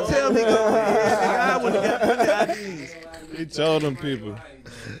 Don't tell me. I wouldn't have put the IDs. He told them people.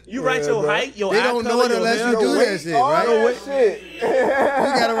 You write your height, your They eye don't color, know it your unless hair. you do that shit, right? Shit. You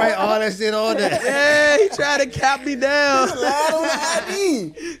gotta write all that shit on there. Yeah, he tried to cap me down. Lied on the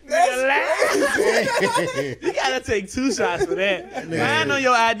ID. You gotta take 2 shots for that. Lying on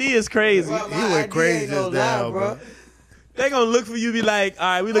your ID is crazy. He went crazy just now, bro. They gonna look for you, be like, all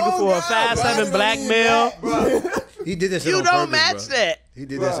right, we looking for a 5'7" black male. He did that shit You on don't purpose, match bro. that. He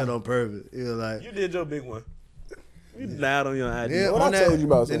did that shit on purpose. He was like, You did your big one. You lied on your ID. yeah, What on I that, told you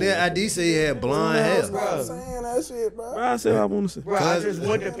about and then ID said he had blonde hair. Stop saying that shit, bro. Bro, I said what I want to say. Bro, I just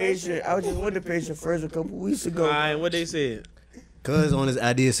went to patient first a couple weeks ago. All right, what they said. Cause on his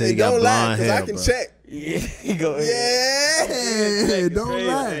ID it said he Hey, got don't lie, blonde cause hair, I can bro. check. Yeah, he go. Yeah, don't They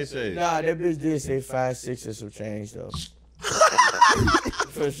lie. say. Nah, that bitch did say 5'6" and some change though.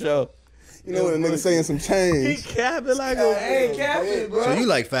 For sure. You know what a nigga saying some He change. capping like I a. ain't capping, bro. So you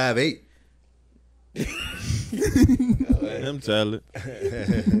like 5'8". Him tell it.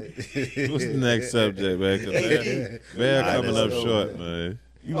 What's the next subject, man? Cause Bear coming up short, man.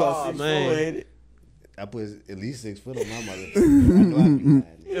 You about 6'4", man. ain't it? I put at least 6 foot on my motherfucker.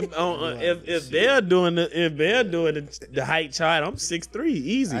 If they're doing the height chart, I'm 6'3",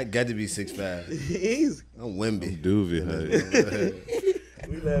 easy. I got to be 6'5". Easy. I'm Wimby. Doovie height.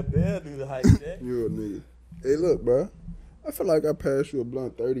 We let Bear do the height check. You a nigga. Hey, look, bro. I feel like I passed you a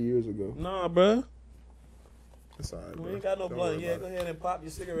blunt 30 years ago. Nah, bro. That's all right, bro. We ain't got no Don't blunt. worry Yeah, about go ahead and pop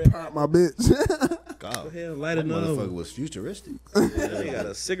your cigarette. it. My bitch. God, Go ahead and light that another motherfucker one. was futuristic. He got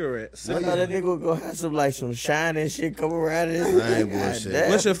a cigarette. I thought that nigga would go have some shining shit come around it. I ain't bullshit. Damn.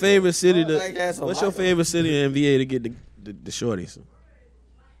 What's your favorite city to? Like that's a What's your lot. favorite city in VA to get the shorties?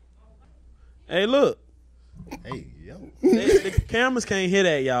 Hey, look, Hey, yo. the cameras can't hear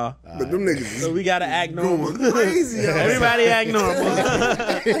that, y'all. But them niggas So we gotta act normal. crazy. Everybody act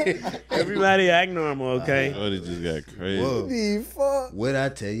normal. Everybody act normal, okay? Shorty just got crazy. Whoa. The fuck? What I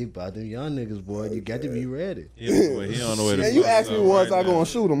tell you about them young niggas, boy? You got to be ready. He on the way to And you fuck asked me up was right I now. gonna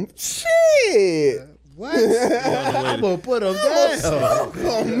shoot him? Shit. What? I'm gonna put them down.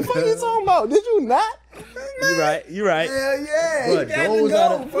 What you talking about? Did you not? You right. You right. Hell yeah. But those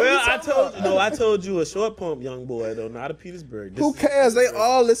are the, Well, I told you a short pump young boy though, not a Petersburg. Who cares? They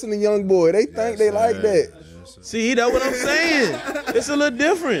all listen to Young Boy. They think they like that. See, that's what I'm saying. It's a little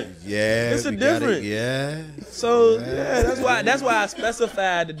different. yeah, It's a we gotta- different. Yeah. So yeah, that's why I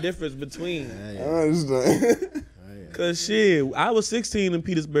specified the difference between. I understand. Cause shit, I was 16 in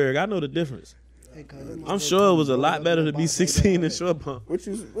Petersburg. I know the difference. I'm sure it was a lot better to be 16 in short pump. What's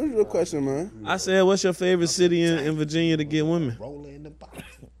your question, man? I said, what's your favorite city in Virginia to get women?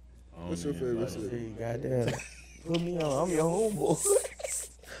 What's your favorite city? Hey, goddamn. Put me on. I'm your homeboy.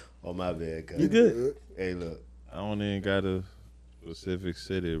 Oh, my bad, cuz. You good? Hey, look. I don't even got a specific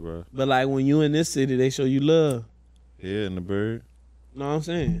city, bro. But like when you in this city, they show you love. Here in the bird. Know what I'm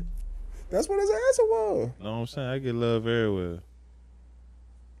saying? That's what his answer was. Know what I'm saying? I get love everywhere.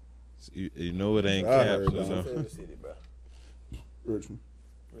 You know it ain't I caps. heard You about know? city, bro. Richmond.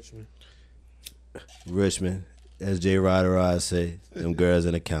 Richmond. Richmond, as J. Ryder say, them girls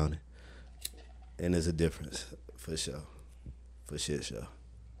in the county. And there's a difference, for sure. For shit show.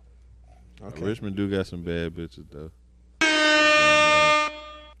 Okay. Richmond do got some bad bitches though.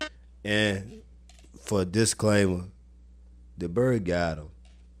 And for a disclaimer, the bird got them.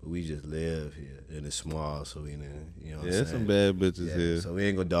 We just live here and it's small, so we didn't, you know what I'm Yeah, saying? some bad bitches Yeah, here. so we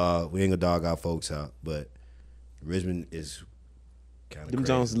ain't gonna dog our folks out, but Richmond is kind of Them crazy.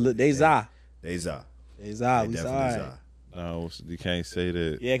 Jones, they za. They za. They za. They We definitely sorry. za. No, you can't say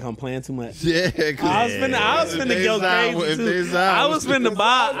that. Yeah, I'm playing too much. Yeah, I was finna go crazy too. I was finna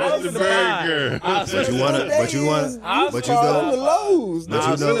buy. I was finna buy. I was But you finna- but you wanna, I was but you Call them the go. lows. But I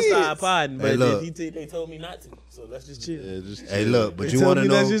you was know- finna start podding, but Hey, look. they told me not to. So let's just chill. Yeah, just Hey, look, but They you told wanna me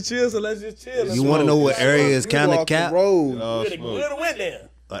know, let's just chill. So let's just chill. Let's you smoke. wanna know what area is You kind of walk the cap? road. all You smoke. would've went there.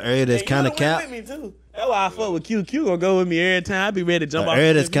 An area that's And kind you of would've cap. went with me too. That's why I fuck with Q. Q gonna go with me every time. I be ready to jump An off.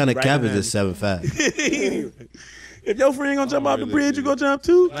 area the that's cliff, kind of right cap behind is just 7'5". me. If your friend gonna jump off the bridge, you gonna jump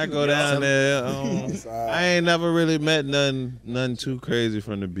too? I go down there. I ain't never really met nothing too crazy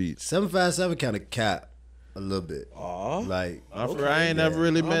from the beach. 757 kind of cap a little bit. Like I ain't never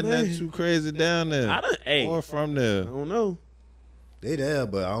really met nothing too crazy down there. Or from there. I don't know. They there,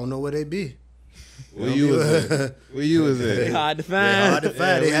 but I don't know where they be. Where you was at? Where you was at? They hard to find. They hard to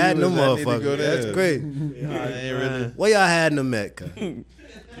find. They had them motherfuckers. That's great. Where y'all had them at?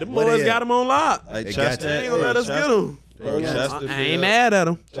 The boys got them on lock. Like They Chester, They ain't gonna let us get them. I ain't mad at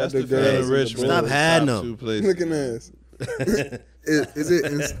them. Chesterfield and Richmond. Stop hiding them. Looking ass. Is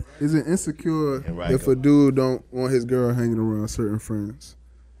it insecure if a dude don't want his girl hanging around certain friends?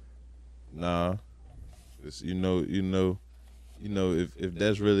 Nah. It's, you know, if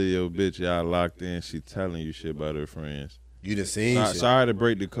that's really your bitch, y'all locked in, she telling you shit about her friends. You done seen shit. Sorry to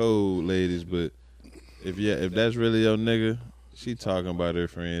break the code, ladies, but if that's really your nigga, she talking about her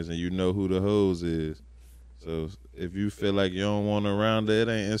friends, and you know who the hoes is. So if you feel like you don't want her around her, it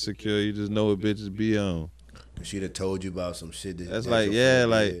ain't insecure. You just know what bitches be on. She done told you about some shit. That's like, yeah,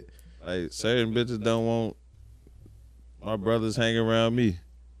 like certain bitches don't want my brothers hanging around me.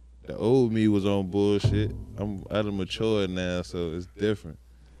 The old me was on bullshit. I'm out of mature now, so it's different.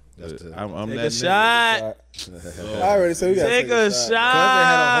 I'm Take that a shot. I already said we got to Take a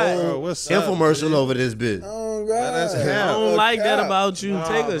shot. Bro, what's up? Infomercial over this bitch. Oh God! I don't like that about you.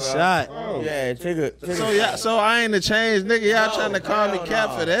 Take a shot. Yeah, take a So I ain't a change, nigga. Y'all trying to call me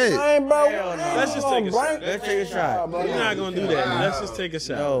cap for that? I ain't bro. Let's just take a shot. Let's take a shot. We're not gonna do that. Let's just take a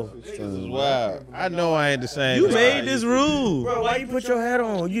shot. No. This is wild. I know I ain't the same. You guy. made this rule. Bro, why you put your hat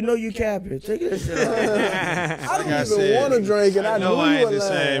on? You know you capping. Take that shit off. I don't I even said, want to drink, and I know knew I you ain't were the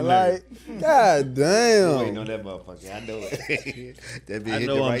same lying. Like, God damn. Waiting on that motherfucker. I know it. That bitch I hit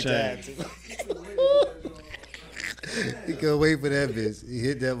know the I'm right time. He couldn't wait for that bitch. He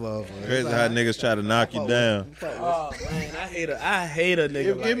hit that motherfucker. Crazy how niggas try to knock you down. Oh man, I hate a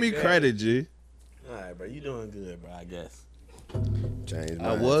nigga. Give me credit, G. All right, bro, you doing good, bro. I guess.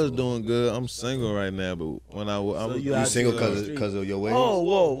 I was doing good. I'm single right now, but when You single because of your ways? Oh,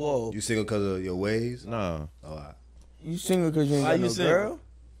 whoa. You single because of your ways? Nah, Oh, I- You single because you ain't Why got you no single? girl?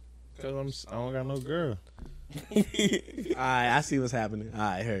 cause I don't got no girl. All right, I see what's happening. All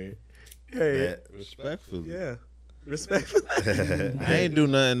right, heard. Yeah. Respectfully. Yeah, respectfully. I ain't do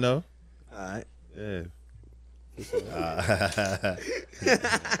nothing though. All right. Yeah.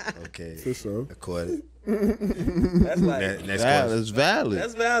 Okay. For sure. According. That's like Next question. It's valid.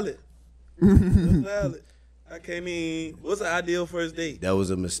 that's valid. That's valid. I can't mean. What's the ideal first date? That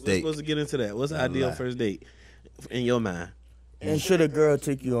was a We're mistake. supposed to get into that. What's the Not a ideal lie. first date in your mind? And should a girl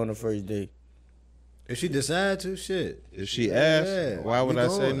take you on the first date? If she decide to, shit. If she asks, Yeah, why would we I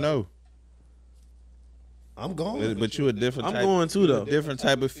say going. no? I'm going. But you a different I'm type. going too though. Different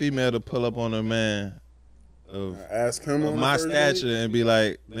type of female to pull up on a man of Ask him on my the first date. stature and be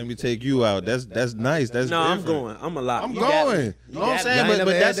like, let me take you out. That's nice. That's No, I'm different. going. I'm a lot. I'm You got me. going. You know what I'm got saying? me.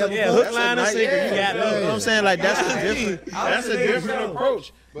 But that's a Yeah, hook, that's a line, and nice- sinker. You got me. You know what I'm saying? Like that's a different. That's a different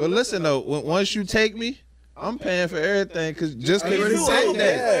approach. But listen though, once you take me, I'm paying for everything just because you said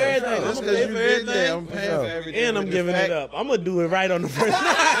that. Just because you did that, I'm paying for everything. And I'm But the giving fact- it up. I'm gonna do it right on the first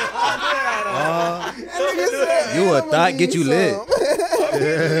night. You a thought get you lit.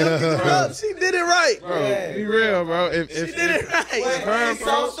 She did it right. Bro, be real, bro. If She did it right. her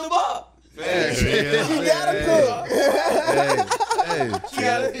approach, You gotta cook.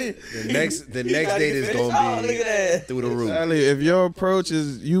 The next date is gonna be through the roof. Sally, if your approach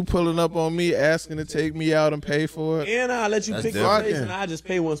is you pulling up on me, asking to take me out and pay for it, And I'll let you That's pick the different. place, and I'll just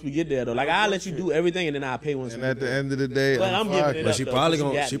pay once we get there though. Like I'll let you do everything, and then I'll pay once. and we at get the there. end of the day, But I'm giving fucking. it But up. she though, probably 'cause you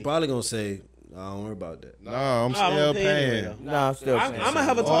gonna got she me. probably gonna say, I don't worry about that. No, I'm No, I still won't pay paying. anyway, though. Nah, I'm still I'm paying. gonna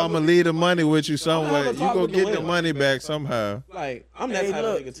have a Or talk. I'm gonna leave the money with you somewhere. I'ma You talk go with get the the women. money back somehow. Like I'm that Hey, type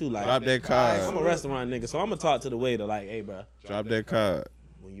look. of nigga too. Like Drop that I'm card. a restaurant nigga, so I'm gonna talk to the waiter. Like, hey, bro, Drop that card.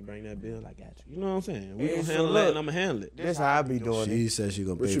 when you bring that bill, I got you. You know what I'm saying? We Hey, gonna so handle look. it, and I'm gonna handle it. This how I be doing She it. said she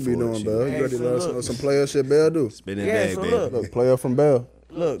gonna What pay you for be it. doing, She Bell? You Hey, ready to so let us know look. some player shit Bell do? spin that Yeah, bag, so baby. look. Look, player from Bell.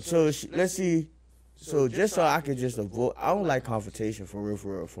 Look, so let's see. So just so I could just avoid, I don't like confrontation for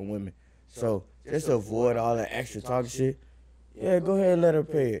real, from women. So just to avoid all that extra talking shit, yeah, go ahead and let her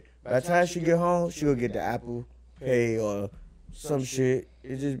pay it. By the time she get home, she gonna get the Apple Pay or some shit.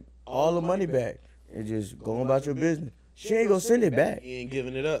 It's just all the money back and just go about your business. She ain't gonna send it back. You ain't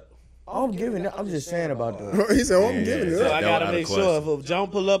giving it up. I'm giving it. I'm just saying about the. He said, oh, I'm giving it So up. I that gotta was make out of sure if John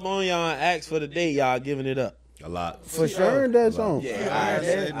pull up on y'all and ask for the date, y'all giving it up. A lot. For sure. Heard that song.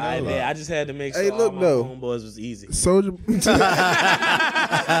 Yeah, I just had to make sure Hey, look, all my though. homeboys was easy. Soldier.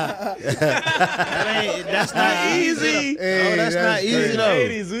 That's not easy. No, that's not easy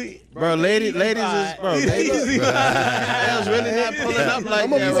though. Bro, ladies is bro. Ladies, they was really not pulling up like I'm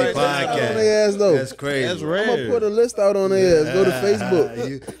gonna that put right a list out on their ass though. That's crazy. That's I'm rare. gonna put a list out on their ass. Go to Facebook.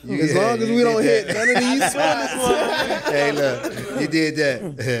 As long as we don't hit none of these songs. Hey, look, you did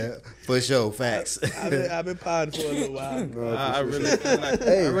that. For sure, facts. I've been potting for a little while. I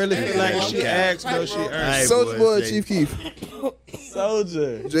really feel like she asked, though she earned. Soldier Boy, Chief Keef,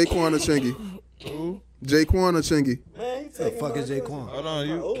 Soldier. Jaquan or Chingy. Who? Jaquan or Chingy. What the fuck is Jaquan? Hold on,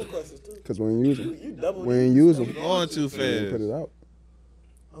 you Cause we ain't use them. We ain't use them. going too We didn't put fast. it out.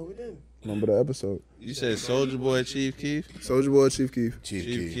 Oh, we didn't. Remember the episode? You said Soldier Boy, Chief Keef, Soldier Boy, Chief Keef, Chief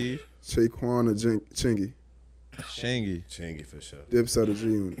Chief Keef. Keef, Jaquan or Chingy, Shingy, Chingy for sure. Dipset or G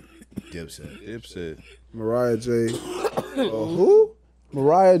Unit, Dipset. Dipset. Mariah J. Or who?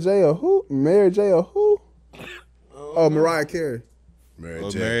 Mariah J. or who? Mary J. or who? Oh, Mariah Carey. Mary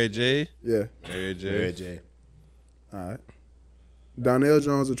Oh, J. Mary J. Yeah. Mary J. Mary J. All right. Donnell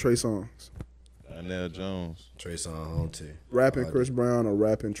Jones or Trey Songz? Donnell Jones. Trey Songz home team. Rapping Chris Brown or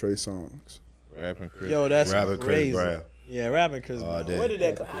rapping Trey Songz? Rapping Chris. Yo, that's Rapping crazy. Chris Brown. Yeah, rapping Chris All Brown. day. Where did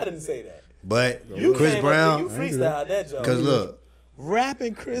that come? I didn't say that. But You Chris came up Brown, with- You freestyled that joke. because look,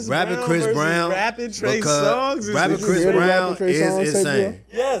 Rapping Chris rapping Brown Chris versus Brown, rapping Trey because Songz is rapping Did you Chris hear the Brown rapping Trey is Songz tape, insane.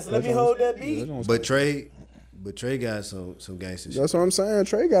 Yes, let me hold that beat. But Trey got some gangster shit. That's what I'm saying.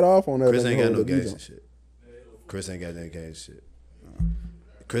 Trey got off on that. Chris ain't got Hold no the beat gangster on. shit. Chris ain't got that gangster shit.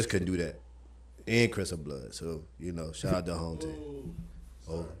 Chris couldn't do that. And Chris a blood, so you know, shout out to home team.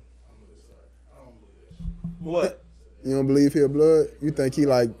 Oh, What? You don't believe he a blood? You think he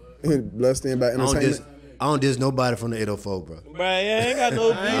like blessed in by entertainment? I don't diss nobody from the 804, bro. Bro, yeah, ain't got no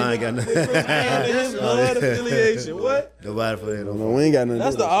beef. I ain't got no. His blood affiliation. What? Nobody from the 804. No, we ain't got nothing.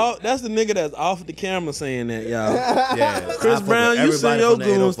 That's to do with that's the nigga that's off the camera saying that, y'all. Yeah, Chris I fuck Brown, with you send everybody your from the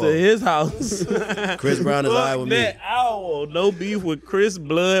goons to 804. his house. Chris Brown is alright with me. That owl, no beef with Chris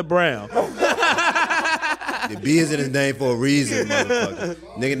Blood Brown. The B is in his name for a reason, motherfucker.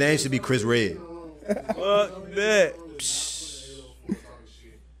 Nigga name should be Chris Red. Fuck that.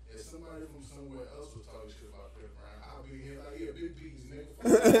 If somebody from somewhere else was talking shit about Chris Brown, I'll be here like, yeah, big piece, nigga.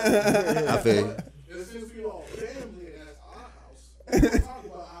 I feel you. And since we all family and that's our house, we talk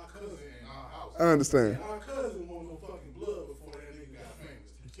about our cousin in our house. I understand. And our cousin won't no fucking blood before that nigga got famous.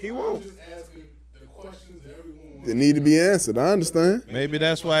 He won't. I'm just asking the questions that everyone wants. They need to be answered. I understand. Maybe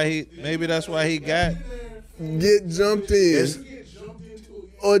that's why he got. Get jumped in.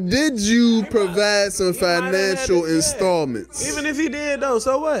 Or did you provide some financial installments? Even if he did though,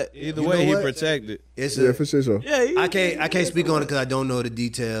 so what? Either You way, know he what? protected. It's Yeah, for sure. Yeah, he, I can't speak on it because I don't know the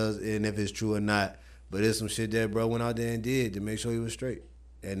details and if it's true or not. But it's some shit that bro went out there and did to make sure he was straight,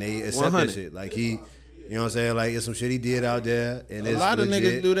 and they accept 100. that shit. Like he, you know what I'm saying? Like it's some shit he did out there, and A it's lot of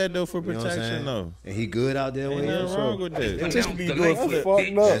legit, niggas do that though for you know what I'm protection saying? though. And he good out there. Ain't With nothing him. wrong with that. just be doing flip.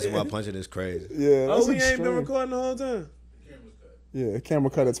 Fucked That's up. why punching is crazy. Yeah, Oh, that's we ain't been extreme. recording the whole time. Yeah, camera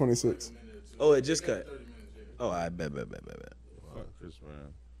cut at 26. Oh, it just cut. Oh, I bet. Fuck Chris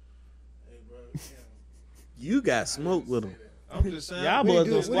Brown. You got smoke with him. I'm just saying. Y'all boys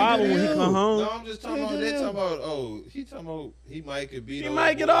gonna squabble when he come home. No, I'm just talking about. They talking about. He talking about. He might could beat. He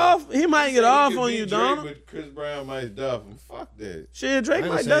might get off. He might get off on you, Donald. But Chris Brown might duff him. Fuck that. Shit, Drake I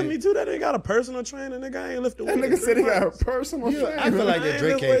might ain't duff saying- me too. That nigga got a personal trainer. Nigga, I ain't lifted That weights nigga in said he 3 got a months. personal I trainer. feel like I that ain't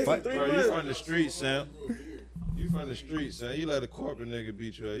Drake lift can't weights fight. in 3 Bro, you months. from the streets, Sam. You from the streets, Sam. You let a corporate nigga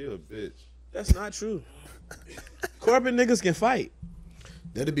beat you up. You a bitch. That's not true. Corporate niggas can fight.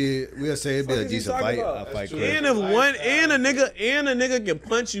 That'd be. We'll say it'd be a Fuck is he decent talking fight. about? I fight true. Chris. And if one and a nigga can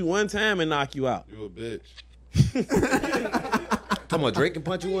punch you one time and knock you out. You a bitch. Come on, Drake can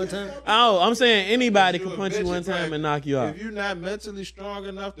punch you one time. Oh, I'm saying anybody You can a punch bitch you one if, time like, and knock you out. If you're not mentally strong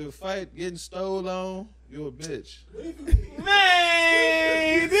enough to fight getting stole on, you a bitch.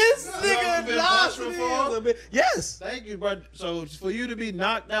 Man, this nigga been lost punched it before? a bit. Yes. Thank you, bro. So for you to be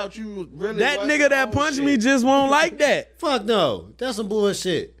knocked out, you really That wasn't nigga that on punched shit. me just won't like that. Fuck no, that's some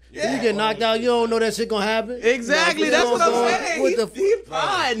bullshit. If you get knocked out, you don't know that shit gonna happen. Exactly. You That's know what I'm going- saying. What the He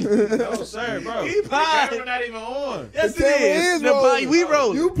podding. No, sir, bro. He The pied. camera not even on. Yes, The camera it is. is The rolling. we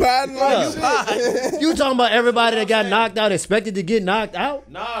rolling. You potting like shit. You talking about everybody that got knocked out expected to get knocked out?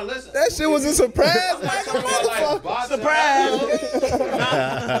 Nah, listen. That shit was a surprise. Like, Like a talking about, motherfucker. boxing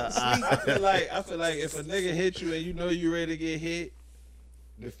Surprise. I feel like if a nigga hit you and you know you ready to get hit,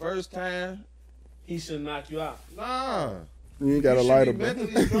 the first time, He should knock you out. nah. You ain't got a lighter, bro.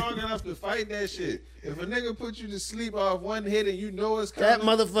 mentally strong enough to fight that shit. If a nigga put you to sleep off one hit and you know it's coming, That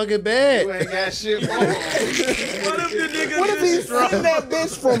motherfucking bad. you ain't got shit for it. What if he seen that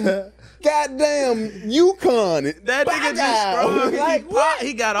bitch from goddamn Yukon? That nigga just strong. Like,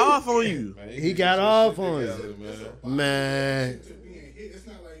 he got off on you. Man, He got off on together, you. man. Man. It's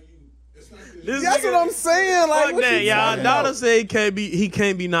not like you. It's not this. This That's nigga- what I'm saying. Like, Fuck what that, you y'all. talking Daughter about? said he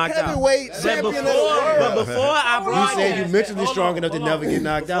can't be knocked out. Heavyweight But champion of the but world. before I You broadcast, said you mentally hold strong on, enough to hold never on. get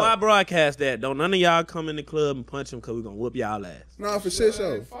knocked Before I out. broadcast that, don't none of y'all come in the club and punch him because we're gonna whoop y'all ass. Nah, for shit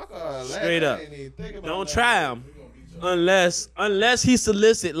show. Fuck all that. Straight I up. ain't even think about Don't that. try him unless he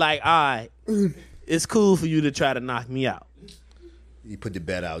solicit like, all right, it's cool for you to try to knock me out. You put the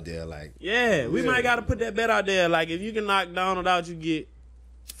bet out there like, Yeah, we might gotta put that bet out there. Like if you can knock Donald out, you get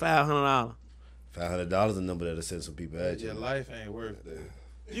 $500. $500 a number that'll send some people at Your you. life ain't worth that.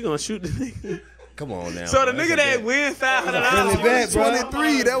 You gonna shoot the nigga. Come on now. So the bro. nigga That's a that bet. win friendly $500. bet, bro.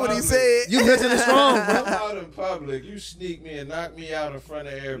 23, that's what he said. You mentally strong, bro. I'm out in public. You sneak me and knock me out in front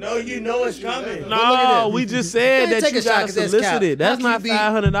of everybody. No, you know it's coming. No, we just said Man, that take you a shot gotta 'cause that's solicit cap. it. That's How not can you be-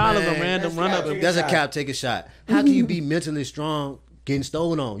 $500 a Man, random run up. That's a cap. Take a shot. How can you be mentally strong getting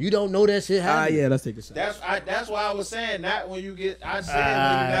stolen on? You don't know that shit happening. Yeah, let's take a shot. That's why I was saying not when you get. I said when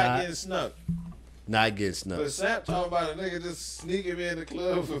you're not getting snuck. Not getting But snubbed. Sam talking about a nigga just sneaking me in the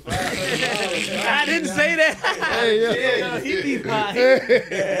club for $500. I didn't say that. Yeah, He be fine.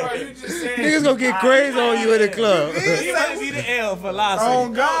 Bro, you just said Niggas gonna get crazy on you in the club. He might be the L philosophy. Oh,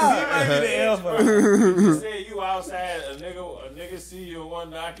 God. He might be the L philosophy. You say you outside, a nigga see you and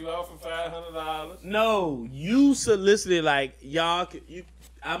want to knock you out for $500. No, you solicited like y'all.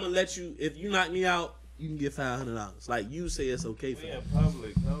 I'm gonna let you. If you knock me out, you can get $500. Like you say it's okay for We me. in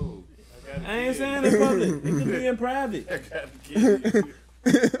public, no. I ain't saying in public. It could be in private.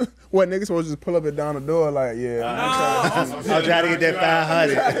 What, niggas supposed to just pull up and down the door like, yeah. I'm trying to get that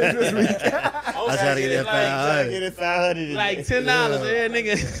 500. I'm trying to get that 500. Like $10, yeah,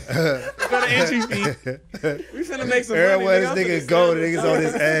 nigga. Go to entry fee. We finna make some money. Everywhere nigga. this nigga go, the niggas on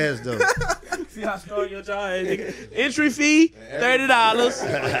his ass though. See how strong your jaw is, nigga. Entry fee $30.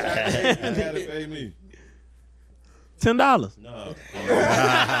 Had to pay me. $10. No.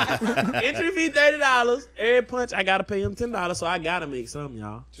 Entry fee $30. Every punch I gotta pay him $10, so I gotta make something,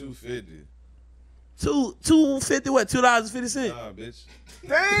 y'all. $250. $2.50 what? $2.50. Nah, bitch.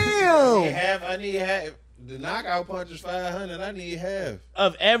 Damn. I need half. The knockout punch is $500. I need half.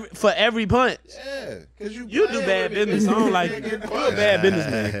 For every punch. Yeah, cause you You do playing bad with me, business. I don't bitch. like You you. getting You a punched. bad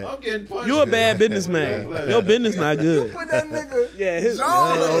businessman. I'm getting punched. You a bad businessman. Your business not good. Put that nigga Yeah, his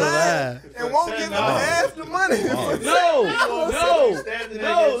jaw on the Oh, line lie. and won't give him half the money. No. Standing there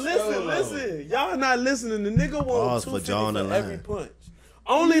No, getting stolen. listen. Y'all not listening. The nigga Pause wants for $250 John for and every Line. punch.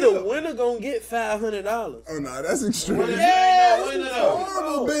 Only the winner gonna get $500. Oh, no, that's extreme. Yeah, No winner, It's though.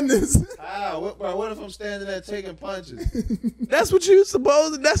 horrible business. What if I'm standing there taking punches? That's what you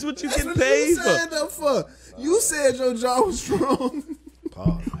supposed. That's what you That's get what paid you for. signed up for. You said your jaw was strong.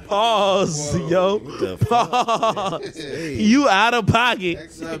 Pause. Pause, yo. The fuck? Pause. You out of pocket.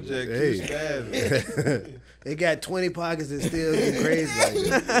 Next subject. Hey. Too spasm. They got 20 pockets and still get crazy like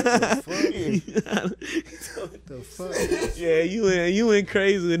that. The fuck? Yeah, you went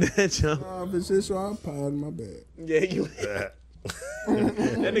crazy with that jump. But shit, so I'm pardon my bad. Yeah, you. That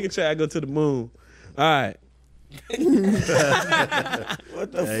nigga try to go to the moon. All right.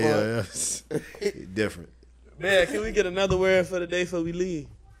 What the fuck? Yeah. Different. Man, can we get another word for the day before we leave?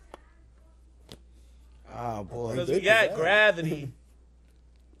 Ah, boy. Because we got gravity.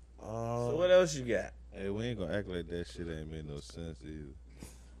 So what else you got? Hey, we ain't gonna act like that shit ain't made no sense either.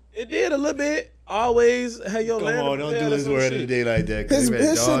 It did a little bit. Always have your Come land on, don't prepared do or his some word shit. of the day like that. 'cause His he read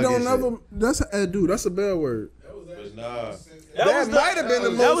shit dog don't and never. That's dude. That's a bad word. But nah. That might have been the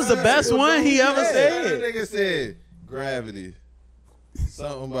most. That was the best one he ever That said. nigga said gravity.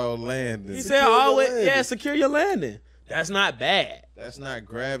 Something about landing. He said always, secure your landing. That's not bad. That's not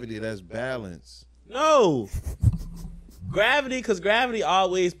gravity, that's balance. No. Gravity, because gravity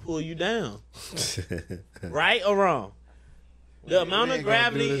always pull you down. Right or wrong? The amount We of ain't gonna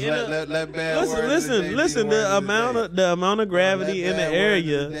gravity do this. in Let bad listen, word of the listen, day be listen. the word The of the amount day. of gravity in the Let bad word of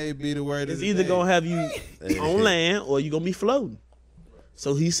area the day be the word of is the either day. gonna have you on land or you gonna be floating.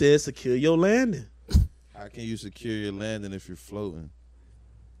 So he said, secure your landing. How can you secure your landing if you're floating?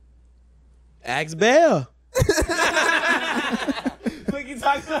 Ask Bell. What you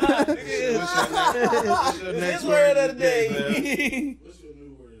talking about? What's your next His word of the man? day. What's your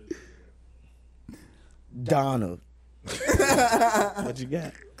new word? Donald. What you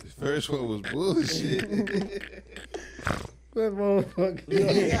got? The first one was bullshit. That motherfucker.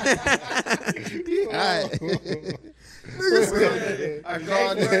 I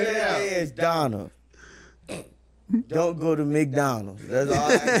called you out. It's Donald. Don't go to McDonald's. That's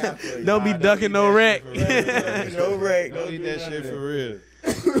all I got for you. Don't be ducking no wreck. No wreck. Don't eat that shit for real.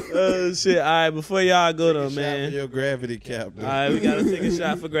 Oh shit! All right, before y'all go though, Shot man. for your gravity cap, All though. right, we gotta take a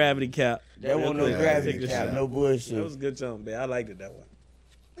shot for gravity cap. That wasn't no Real quick. gravity Take the cap, shot. no bullshit. That was a good jump, man. I liked it that one.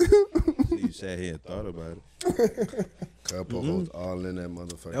 You sat here and thought about it. Couple hoes all in that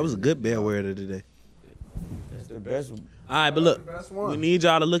motherfucker. That was a good bad word of the day. That's the best one. All right, but look, we need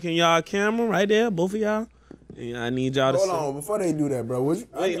y'all to look in y'all camera right there, both of y'all. And I need y'all to Hold say- on, before they do that, bro. Wait,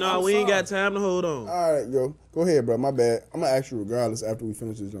 no, we ain't got time to hold on. All right, yo. Go ahead, bro. My bad. I'm going to ask you regardless after we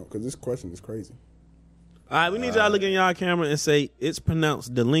finish this jump because this question is crazy. All right, we need y'all to look in y'all camera and say, it's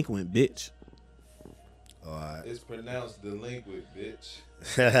pronounced delinquent, bitch. All right. It's pronounced delinquent, bitch.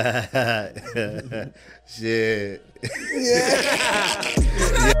 Shit.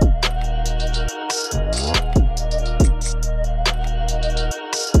 Yeah.